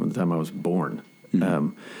 from the time I was born. Mm-hmm.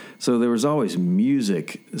 So there was always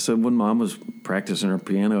music. So when Mom was practicing her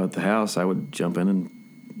piano at the house, I would jump in and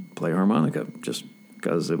play harmonica just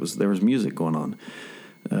because there was music going on.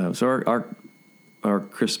 So our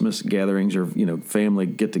Christmas gatherings or family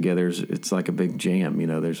get-togethers, it's like a big jam.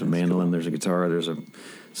 There's a mandolin, cool. There's a guitar, there's a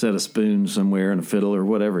set of spoons somewhere, and a fiddle or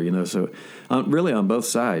whatever. So really on both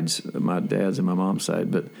sides, my dad's and my mom's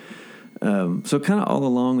side. But so kind of all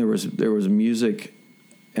along there was music,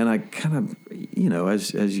 and I kind of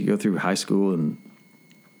as you go through high school and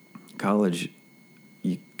college,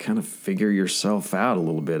 you kind of figure yourself out a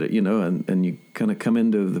little bit, and you kind of come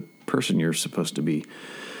into the person you're supposed to be.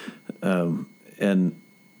 And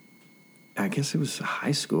I guess it was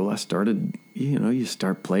high school. I started, you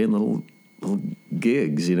start playing little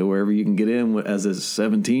gigs, wherever you can get in as a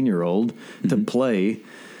 17-year-old to play.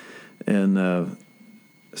 And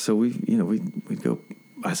so we'd go.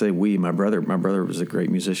 I say we. My brother was a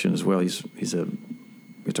great musician as well. He's a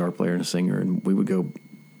guitar player and a singer, and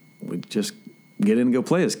we'd just get in and go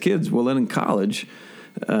play as kids. Well, then in college,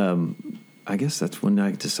 I guess that's when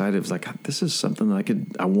I decided it was like, this is something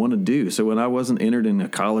that I want to do. So when I wasn't entered in a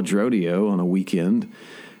college rodeo on a weekend,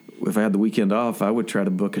 if I had the weekend off, I would try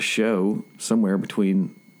to book a show somewhere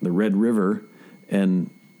between the Red River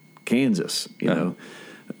and Kansas,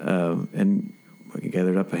 and we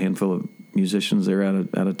gathered up a handful of musicians there out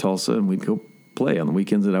of Tulsa, and we'd go play on the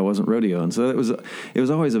weekends that I wasn't rodeoing. So it was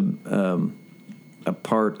always a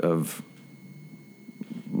part of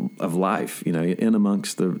life, in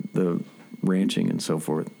amongst the ranching and so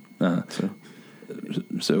forth.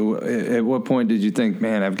 So at what point did you think,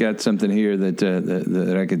 man, I've got something here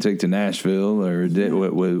that I could take to Nashville, or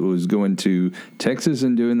was going to Texas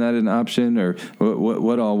and doing that an option, or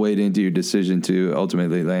what all weighed into your decision to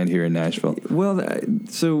ultimately land here in Nashville? Well,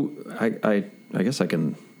 so I guess I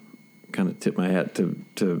can kind of tip my hat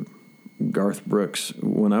to Garth Brooks.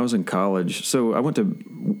 When I was in college, so I went to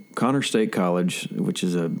Connor State College, which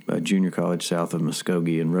is a junior college south of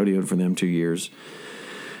Muskogee, and rodeoed for them 2 years.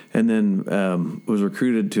 And then was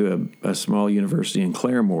recruited to a small university in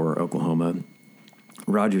Claremore, Oklahoma,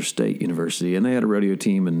 Rogers State University, and they had a rodeo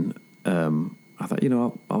team. And I thought,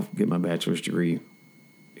 I'll get my bachelor's degree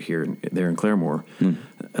there in Claremore.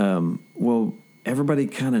 Well, everybody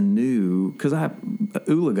kind of knew, because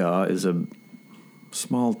Oologah is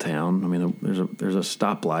small town. I mean, there's a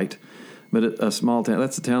stoplight, but a small town.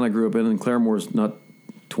 That's the town I grew up in, and Claremore's not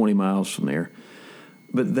 20 miles from there.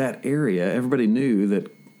 But that area, everybody knew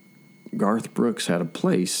that Garth Brooks had a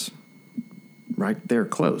place right there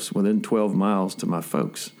close, within 12 miles to my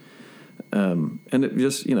folks. And it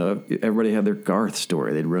just, everybody had their Garth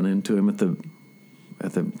story. They'd run into him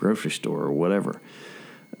at the grocery store or whatever.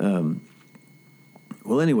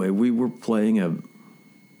 Well, anyway, we were playing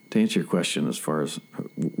to answer your question as far as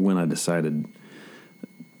when I decided,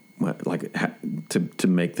 to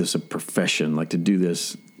make this a profession, like to do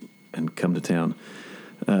this and come to town.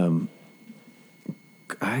 I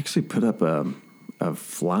actually put up a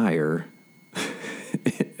flyer.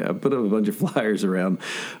 I put up a bunch of flyers around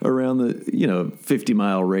the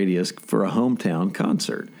 50-mile radius for a hometown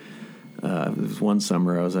concert. It was one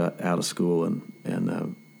summer I was out of school,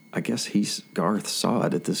 and I guess Garth saw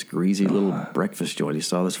it at this greasy little breakfast joint. He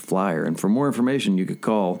saw this flyer, and for more information, you could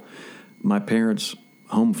call my parents'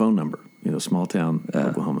 home phone number, small town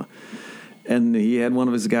Oklahoma. And he had one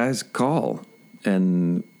of his guys call,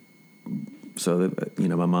 and so that,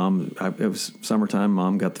 my mom, it was summertime.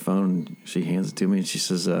 Mom got the phone, and she hands it to me, and she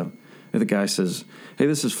says, the guy says, "Hey,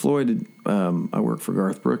 this is Floyd. I work for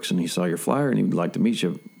Garth Brooks, and he saw your flyer, and he would like to meet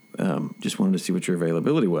you. Just wanted to see what your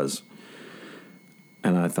availability was."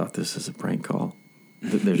 And I thought, this is a prank call.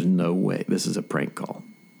 There's no way this is a prank call.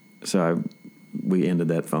 So we ended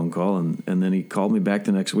that phone call, and then he called me back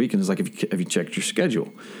the next week and was like, have you checked your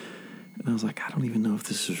schedule? And I was like, I don't even know if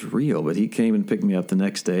this is real. But he came and picked me up the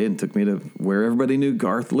next day and took me to where everybody knew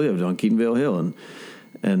Garth lived, on Keatonville Hill.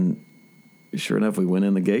 And sure enough, we went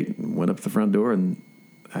in the gate and went up the front door, and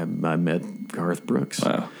I met Garth Brooks.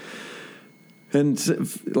 Wow.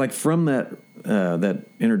 And like from that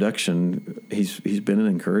introduction, he's been an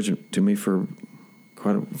encouragement to me for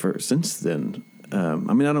since then. I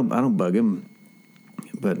mean, I don't bug him,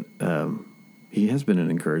 but he has been an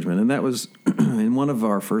encouragement. And that was in one of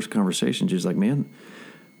our first conversations. He was like, "Man,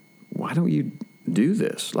 why don't you do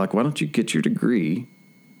this? Like, why don't you get your degree,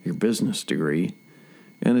 your business degree,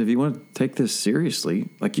 and if you want to take this seriously,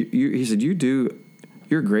 like he said,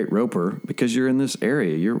 you're a great roper because you're in this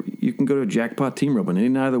area. You can go to a jackpot team roping any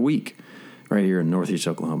night of the week right here in Northeast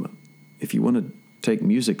Oklahoma. If you want to take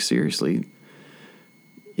music seriously,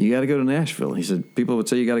 you got to go to Nashville." And he said, people would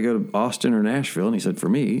say you got to go to Austin or Nashville. And he said, for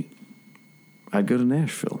me, I'd go to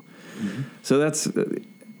Nashville. Mm-hmm. So that's,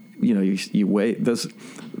 you wait.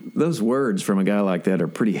 Those words from a guy like that are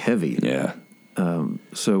pretty heavy. Yeah. Here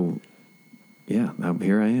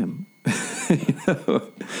I am.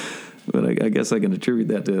 But I guess I can attribute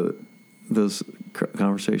that to those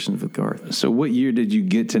conversations with Garth. So what year did you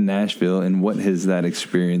get to Nashville, and what has that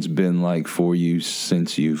experience been like for you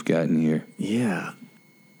since you've gotten here? Yeah.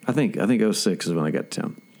 I think 06 is when I got to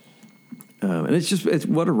town. And it's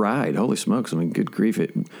what a ride. Holy smokes. I mean, good grief.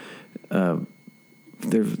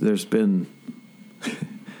 There's been,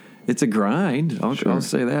 it's a grind. I'll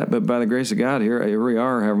say that. But by the grace of God, here we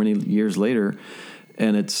are, however many years later,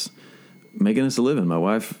 and it's making us a living. My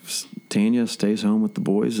wife, Tanya, stays home with the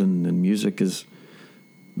boys, and music is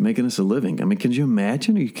making us a living. I mean, can you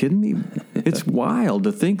imagine? Are you kidding me? It's wild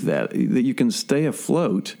to think that you can stay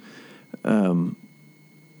afloat and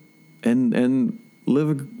live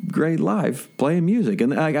a great life playing music.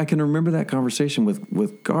 And I can remember that conversation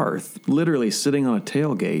with Garth, literally sitting on a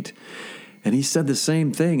tailgate, and he said the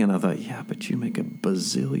same thing. And I thought, yeah, but you make $1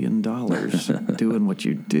 bazillion doing what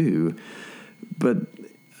you do. But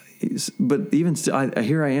even still,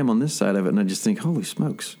 here I am on this side of it, and I just think, holy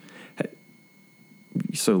smokes.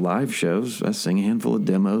 So live shows, I sing a handful of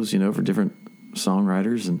demos, for different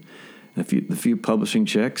songwriters, and a few publishing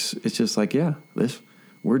checks. It's just like,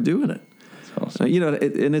 we're doing it. That's awesome. And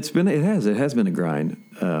it has been a grind,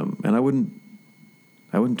 and I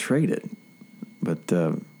wouldn't trade it. But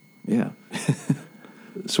yeah.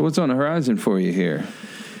 So what's on the horizon for you here?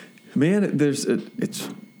 Man,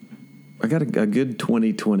 I got a good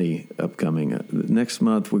 2020 upcoming. Next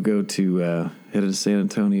month we go to headed to San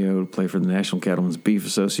Antonio to play for the National Cattlemen's Beef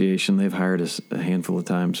Association. They've hired us a handful of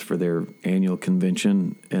times for their annual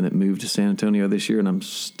convention, and it moved to San Antonio this year, and I'm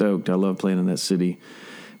stoked. I love playing in that city.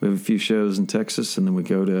 We have a few shows in Texas, and then we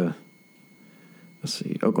go to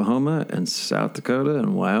Oklahoma and South Dakota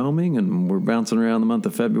and Wyoming, and we're bouncing around the month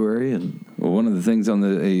of February. And well, one of the things on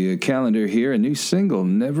the calendar here, a new single,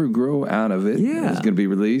 "Never Grow Out of It," is going to be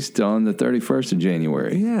released on the 31st of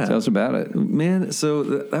January. Yeah. Tell us about it. Man, so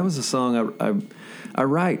that was a song I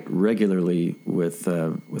write regularly with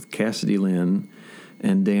Cassidy Lynn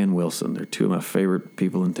and Dan Wilson. They're two of my favorite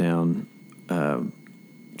people in town.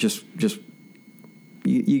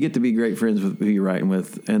 you get to be great friends with who you're writing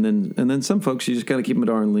with, and then some folks you just got to keep them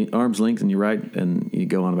at arm's length, and you write and you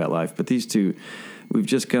go on about life. But these two, we've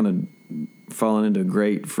just kind of fallen into a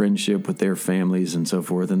great friendship with their families and so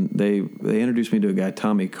forth. And they introduced me to a guy,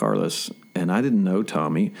 Tommy Carlos, and I didn't know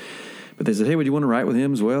Tommy, but they said, "Hey, would you want to write with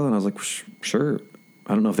him as well?" And I was like, "Sure."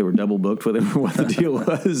 I don't know if they were double booked with him or what the deal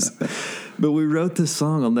was, but we wrote this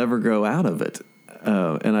song, "I'll Never Grow Out of It,"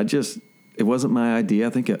 and it wasn't my idea. I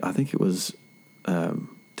think it was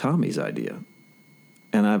Tommy's idea.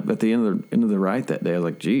 And at the end of the write that day, I was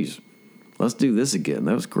like, "Geez, let's do this again."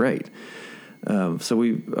 That was great. So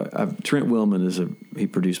Trent Willman he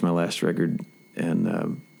produced my last record,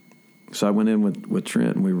 and so I went in with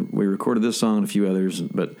Trent, and we recorded this song and a few others.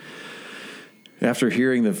 But after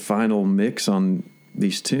hearing the final mix on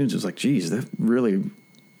these tunes, it was like, "Geez, that really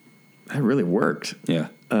worked." Yeah.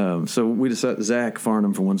 So we decided, Zach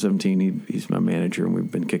Farnham from 117, he's my manager, and we've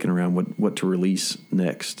been kicking around what to release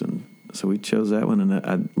next, and so we chose that one. And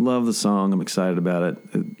I love the song. I'm excited about it.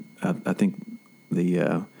 I think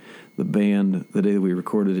the band, the day that we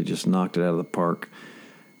recorded it, just knocked it out of the park.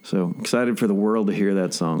 So excited for the world to hear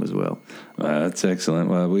that song as well. That's excellent.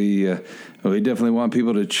 Well, we definitely want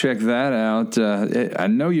people to check that out. I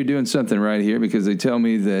know you're doing something right here, because they tell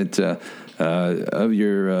me that of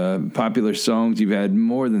your popular songs, you've had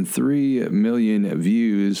more than 3 million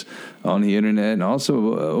views on the internet, and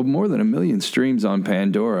also more than 1 million streams on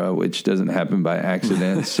Pandora, which doesn't happen by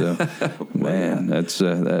accident. So, man, that's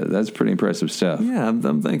pretty impressive stuff. Yeah,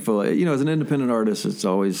 I'm thankful. As an independent artist, it's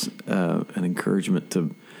always an encouragement to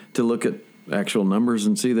look at actual numbers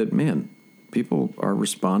and see that, man, people are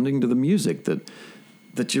responding to the music that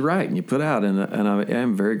you write and you put out, and I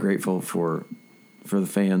am very grateful for the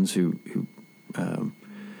fans who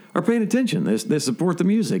are paying attention. They support the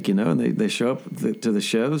music, and they show up to the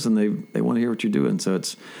shows, and they want to hear what you're doing. So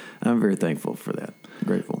I'm very thankful for that.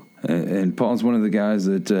 Grateful. And Paul's one of the guys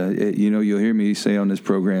that, you'll hear me say on this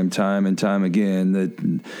program time and time again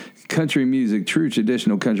that country music, true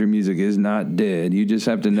traditional country music, is not dead. You just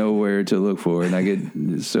have to know where to look for it. And I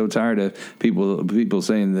get so tired of people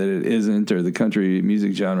saying that it isn't, or the country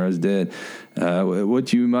music genre is dead.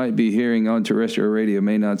 What you might be hearing on terrestrial radio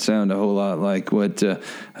may not sound a whole lot like what it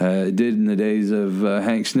did in the days of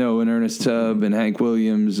Hank Snow and Ernest Tubb and Hank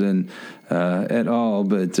Williams and at all,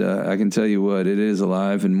 but I can tell you what, it is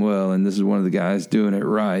alive and well, and this is one of the guys doing it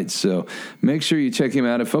right. So make sure you check him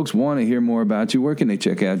out. If folks want to hear more about you, where can they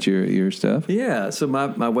check out your stuff? Yeah, so my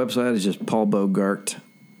website is just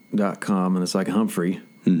paulbogart.com, and it's like Humphrey,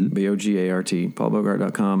 Bogart,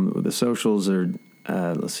 paulbogart.com. The socials are,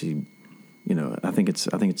 let's see, I think it's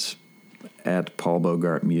at Paul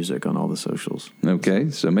Bogart Music on all the socials. Okay,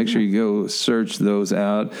 so make sure you go search those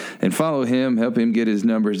out and follow him, help him get his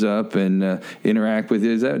numbers up, and interact with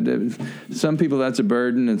you. Some people that's a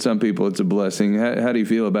burden, and some people it's a blessing. How do you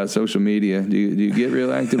feel about social media? Do you get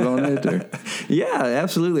real active on it? Or? Yeah,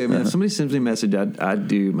 absolutely. I mean, if somebody sends me a message, I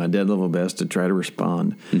do my dead level best to try to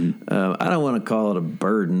respond. I don't want to call it a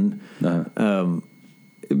burden.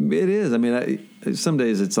 It is. I mean, some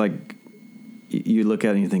days it's like, you look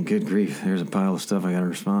at it and you think, good grief, there's a pile of stuff I got to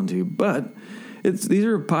respond to. But these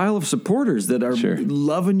are a pile of supporters that are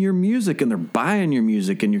loving your music, and they're buying your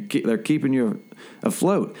music, and they're keeping you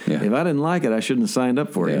afloat. Yeah. If I didn't like it, I shouldn't have signed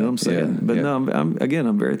up for it. You know what I'm saying? But no,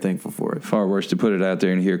 I'm very thankful for it. Far worse to put it out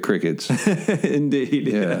there and hear crickets. Indeed.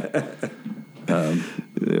 Yeah.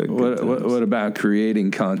 What about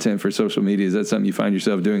creating content for social media? Is that something you find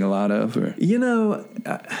yourself doing a lot of? Or?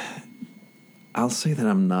 I'll say that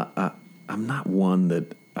I'm not one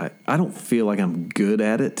that I don't feel like I'm good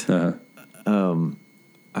at it. I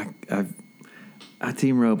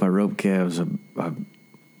team rope, I rope calves, I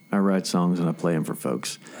write songs and I play them for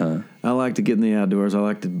folks. I like to get in the outdoors. I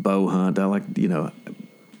like to bow hunt. I like,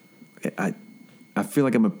 I feel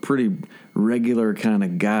like I'm a pretty regular kind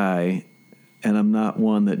of guy, and I'm not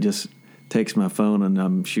one that just takes my phone and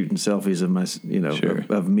I'm shooting selfies of my,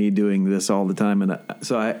 of me doing this all the time. And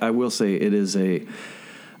so I will say it is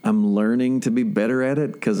I'm learning to be better at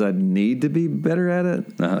it because I need to be better at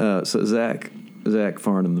it. So Zach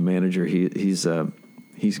Farnham, the manager, he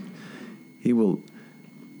will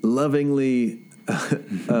lovingly. I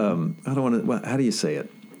don't want to. Well, how do you say it?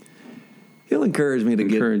 He'll encourage me to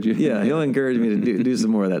encourage you. Yeah, he'll encourage me to do some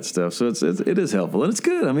more of that stuff. So it is helpful, and it's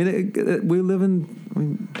good. I mean, we live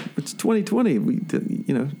in. It's 2020. We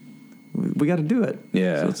got to do it.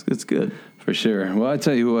 Yeah, so it's good. For sure. Well, I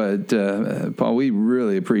tell you what, Paul, we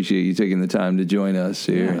really appreciate you taking the time to join us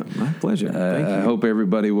here. Yeah, my pleasure. Thank you. I hope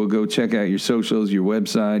everybody will go check out your socials, your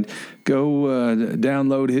website,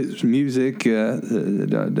 download his music.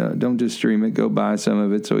 Don't just stream it. Go buy some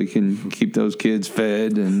of it so he can keep those kids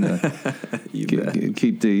fed and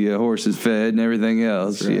keep the horses fed and everything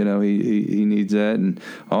else. Right. He needs that, and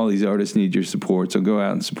all these artists need your support. So go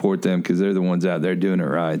out and support them because they're the ones out there doing it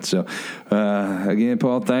right. So again,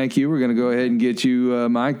 Paul, thank you. We're going to go ahead and get you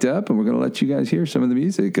mic'd up, and we're going to let you guys hear some of the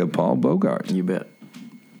music of Paul Bogart. You bet.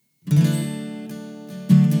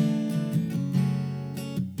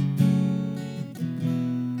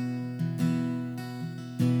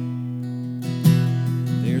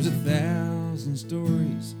 There's 1,000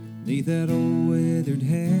 stories beneath that old weathered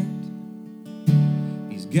hat.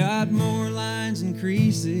 He's got more lines and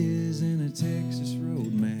creases than a Texas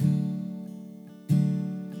road map.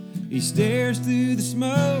 He stares through the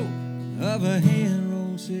smoke of a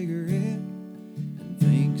hand-rolled cigarette and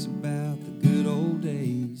thinks about the good old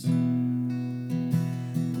days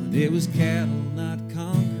when it was cattle, not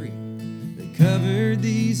concrete, that covered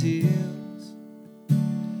these hills.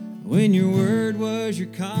 When your word was your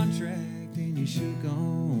contract and you shook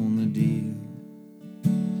on the deal.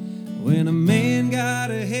 When a man got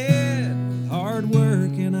ahead with hard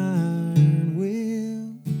work and iron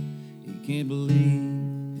will, he can't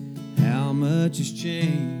believe how much has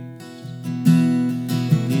changed.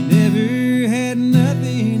 He never had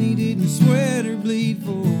nothing he didn't sweat or bleed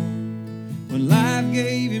for. When life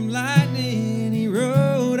gave him lightning, he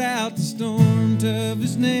rode out the storm, tough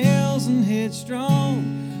as nails and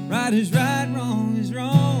headstrong. Right is right, wrong is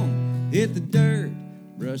wrong. Hit the dirt,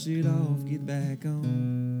 brush it off, get back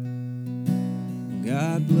on.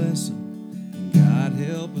 God bless him, and God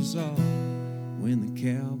help us all when the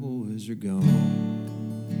cowboys are gone.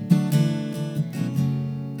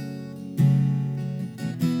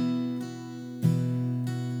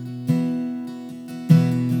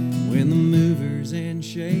 When the movers and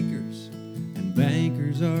shakers and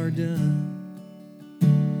bankers are done,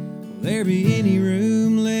 will there be any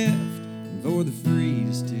room left for the free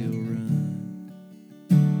to still run?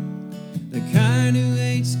 The kind who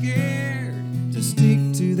ain't scared to stick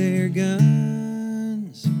to their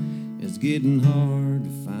guns. It's getting hard to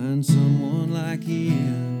find someone like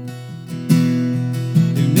him,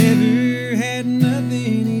 who never had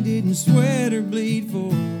nothing he didn't sweat or bleed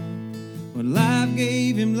for. When life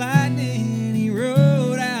gave him lightning, he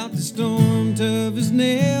rode out the storm, tough as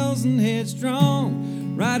nails and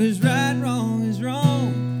headstrong. Right is right, wrong is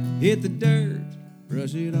wrong. Hit the dirt,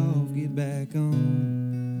 brush it off, get back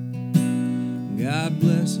on. God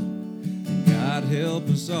bless him, and God help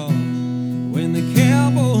us all when the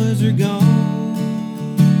cowboys are gone.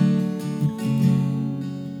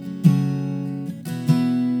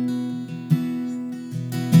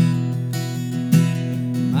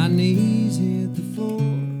 My knees hit the floor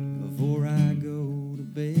before I go to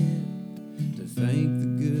bed to thank the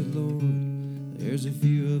good Lord there's a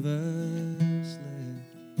few of us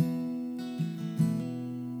left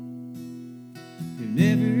who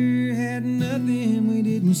never had nothing we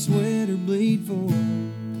didn't sweat or bleed for.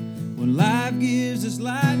 When life gives us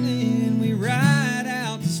lightning, we ride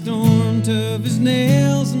out the storm, tough as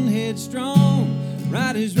nails and headstrong.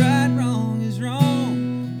 Right is right, wrong is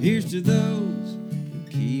wrong. Here's to those who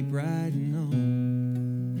keep riding on.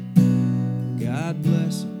 God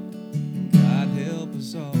bless them, and God help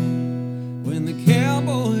us all when the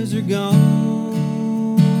cowboys are gone.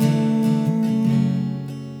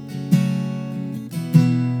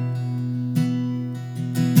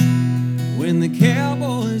 When the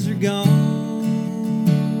cowboys are gone.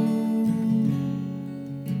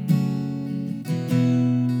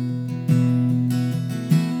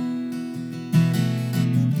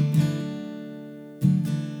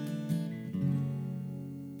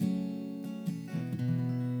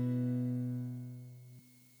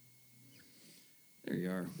 There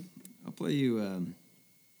you are. I'll play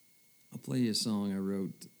you a song I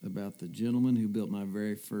wrote about the gentleman who built my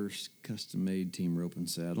very first custom-made team rope and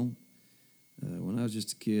saddle. When I was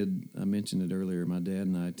just a kid, I mentioned it earlier, my dad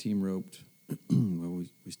and I team roped. Well,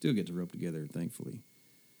 we still get to rope together, thankfully.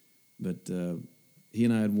 But he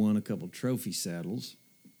and I had won a couple trophy saddles,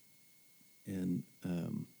 and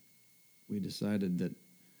we decided that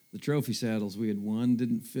the trophy saddles we had won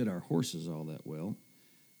didn't fit our horses all that well.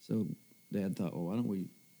 So Dad thought, well, why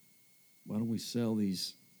don't we sell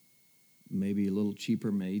these maybe a little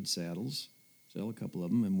cheaper made saddles, sell a couple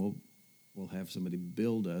of them, and we'll have somebody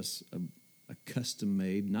build us a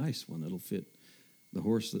custom-made nice one that'll fit the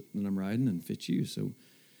horse that I'm riding and fit you. So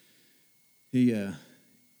he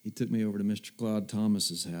took me over to Mr. Claude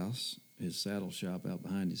Thomas's house, his saddle shop out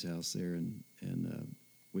behind his house there, and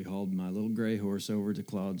we hauled my little gray horse over to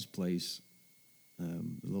Claude's place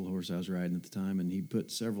the little horse I was riding at the time, and he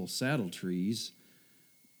put several saddle trees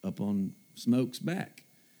up on Smoke's back.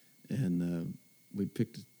 And we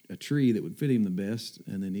picked a tree that would fit him the best,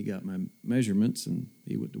 and then he got my measurements, and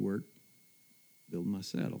he went to work building my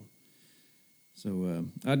saddle. So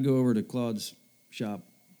I'd go over to Claude's shop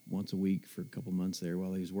once a week for a couple months there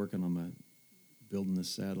while he was working on my building this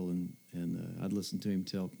saddle, and I'd listen to him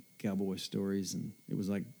tell cowboy stories, and it was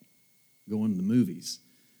like going to the movies.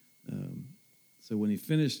 So when he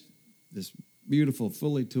finished this beautiful,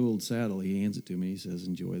 fully tooled saddle, he hands it to me. He says,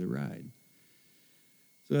 "Enjoy the ride."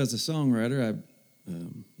 So as a songwriter, I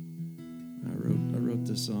wrote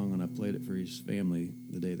this song, and I played it for his family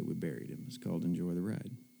the day that we buried him. It's called "Enjoy the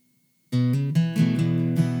Ride."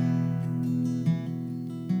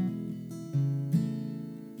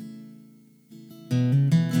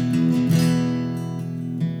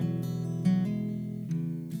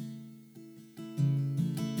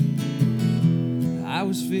 I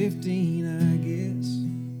was 15, I guess,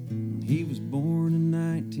 when he was born in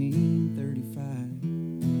 1935.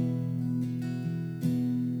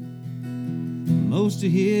 Most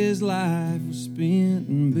of his life was spent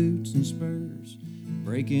in boots and spurs,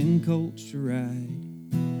 breaking colts to ride.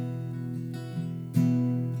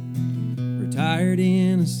 Retired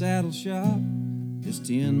in a saddle shop just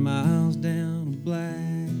 10 miles down a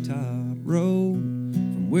blacktop road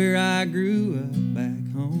from where I grew up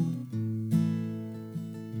back home.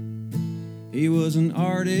 He was an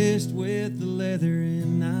artist with the leather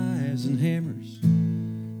and knives and hammers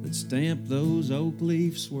that stamped those oak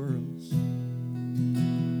leaf swirls.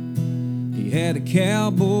 He had a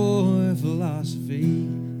cowboy philosophy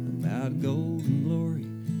about golden glory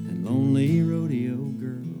and lonely rodeo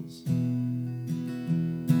girls.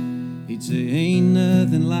 He'd say, "Ain't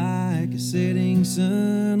nothing like a setting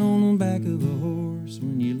sun on the back of a horse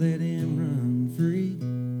when you let him run free.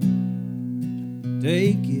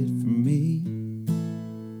 Take it from me.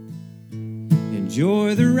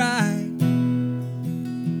 Enjoy the ride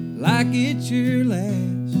like it's your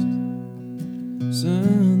last.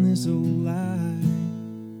 Son, this old life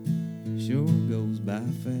sure goes by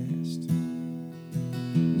fast.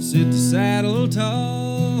 Sit the saddle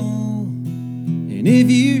tall, and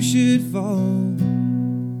if you should fall,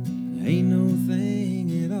 ain't no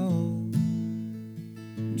thing at all.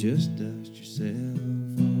 Just dust yourself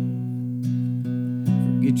off.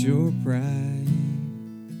 Forget your pride.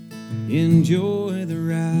 Enjoy the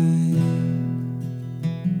ride.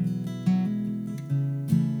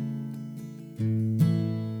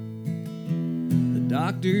 The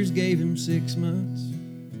doctors gave him 6 months,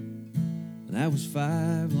 and that was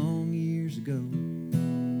 5 long years ago.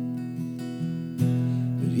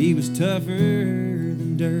 But he was tougher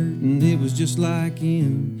than dirt, and it was just like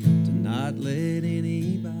him to not let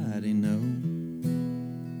anybody know.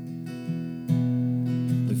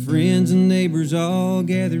 Friends and neighbors all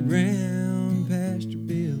gathered round Pastor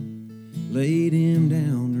Bill, laid him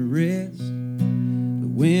down to rest. The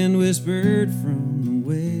wind whispered from the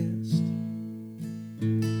west,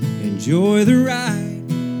 enjoy the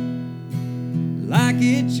ride like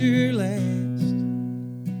it's your last.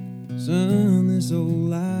 Son, this old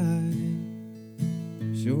life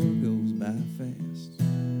sure goes by fast.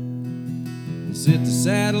 Sit the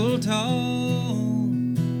saddle tall,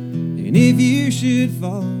 and if you should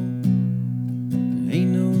fall,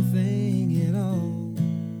 ain't no thing at all.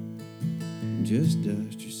 Just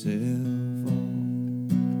dust yourself off.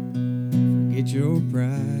 Forget your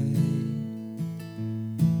pride.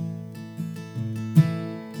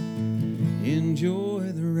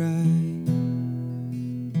 Enjoy the ride.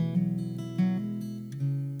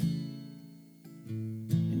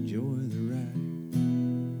 Enjoy the ride.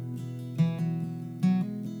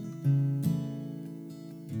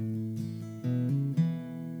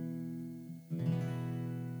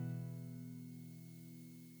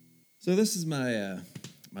 So this is my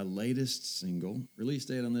my latest single. Release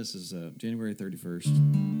date on this is January 31st.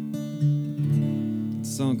 It's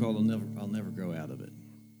a song called I'll Never Grow Out of It.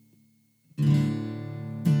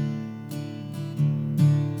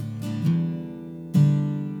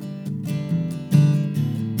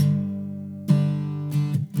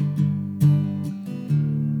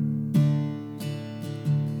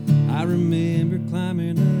 I remember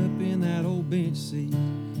climbing up in that old bench seat,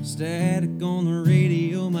 static on the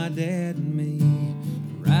radio, my dad and me,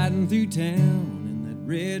 riding through town in that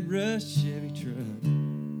red rust Chevy truck.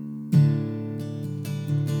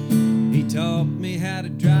 He taught me how to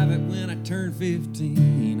drive it when I turned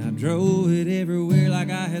 15. I drove it everywhere like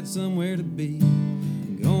I had somewhere to be.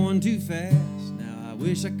 Going too fast, now I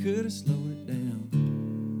wish I could have slowed it down.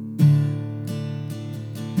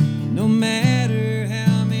 No matter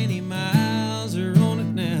how many miles are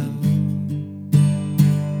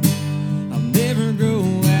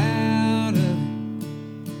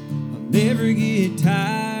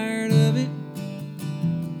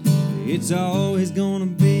It's always gonna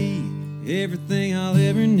be everything I'll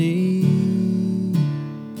ever need.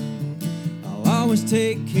 I'll always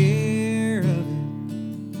take care of it,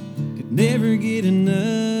 could never get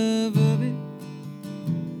enough of it.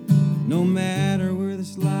 No matter where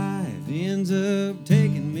this life ends up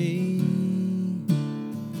taking me,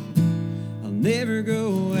 I'll never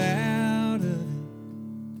go out of it.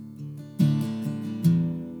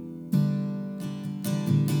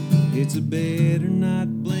 It's a better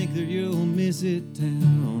not blink or you'll miss it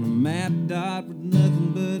town on a map dot with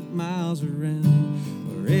nothing but miles around,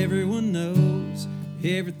 where everyone knows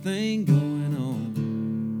everything going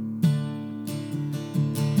on.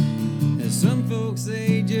 As some folks,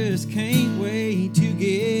 they just can't wait to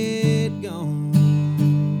get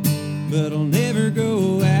gone, but I'll never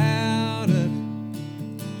go out of it,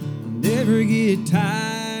 I'll never get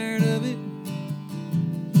tired of it.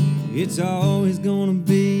 It's always gonna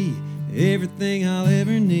be everything I'll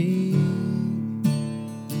ever need.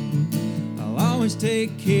 I'll always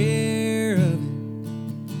take care of it,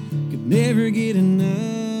 could never get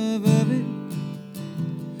enough of it.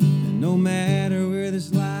 And no matter where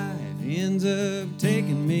this life ends up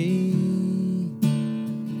taking me,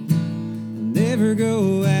 I'll never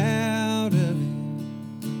go out of it.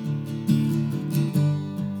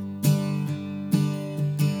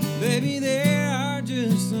 Baby, there are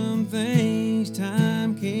just some things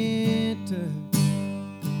time can't touch,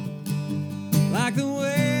 like the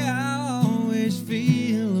way I always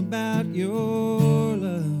feel about your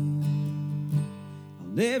love. I'll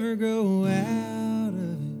never go out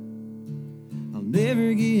of it, I'll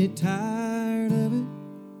never get tired of it.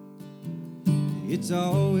 It's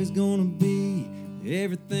always gonna be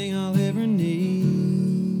everything I'll ever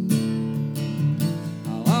need.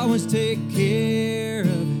 I'll always take care of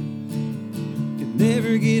it, could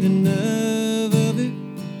never get enough of it.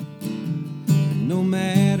 And no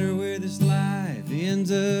matter where this life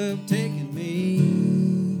ends up taking me,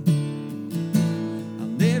 I'll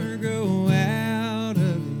never go out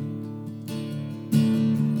of it.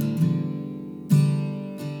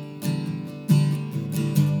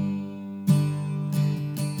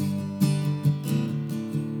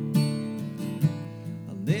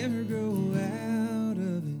 I'll never go out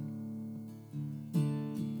of it.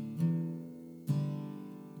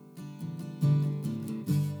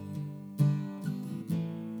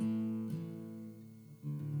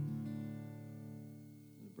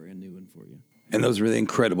 Brand new one for you. And those were the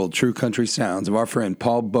incredible true country sounds of our friend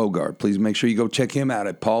Paul Bogart. Please make sure you go check him out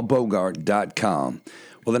at paulbogart.com.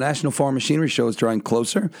 Well, the National Farm Machinery Show is drawing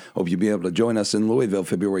closer. Hope you'll be able to join us in Louisville,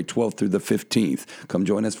 February 12th through the 15th. Come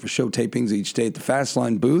join us for show tapings each day at the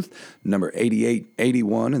Fastline booth, number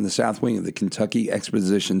 8881 in the south wing of the Kentucky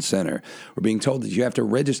Exposition Center. We're being told that you have to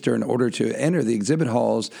register in order to enter the exhibit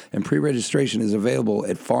halls, and pre-registration is available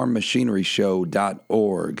at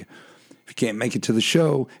farmmachineryshow.org. If you can't make it to the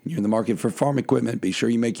show and you're in the market for farm equipment, be sure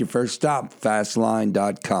you make your first stop,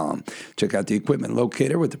 fastline.com. Check out the equipment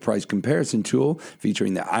locator with the price comparison tool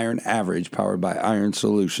featuring the Iron Average powered by Iron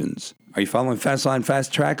Solutions. Are you following Fastline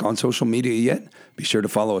Fast Track on social media yet? Be sure to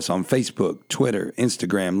follow us on Facebook, Twitter,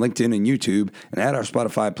 Instagram, LinkedIn, and YouTube, and add our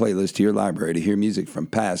Spotify playlist to your library to hear music from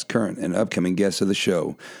past, current, and upcoming guests of the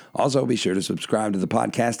show. Also, be sure to subscribe to the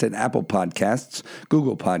podcast at Apple Podcasts,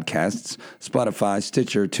 Google Podcasts, Spotify,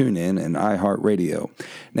 Stitcher, TuneIn, and iHeartRadio.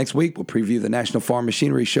 Next week, we'll preview the National Farm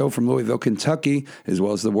Machinery Show from Louisville, Kentucky, as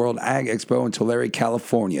well as the World Ag Expo in Tulare,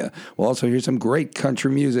 California. We'll also hear some great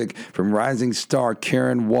country music from rising star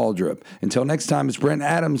Karen Waldrop. Until next time, it's Brent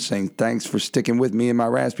Adams saying thanks for sticking with me and my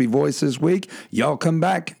raspy voice this week. Y'all come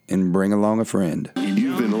back and bring along a friend.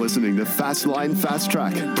 You've been listening to Fastline Fast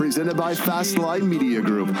Track, presented by Fastline Media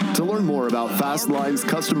Group. To learn more about Fastline's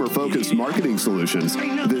customer-focused marketing solutions,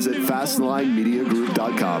 visit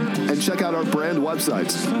FastlineMediaGroup.com and check out our brand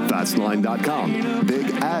websites, Fastline.com,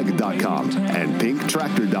 BigAg.com, and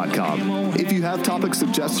PinkTractor.com. If you have topic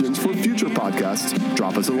suggestions for future podcasts,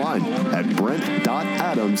 drop us a line at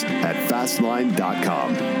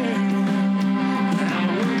Brent.Adams@Fastline.com.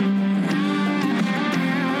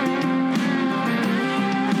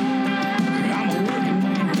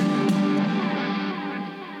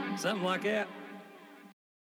 Something like that.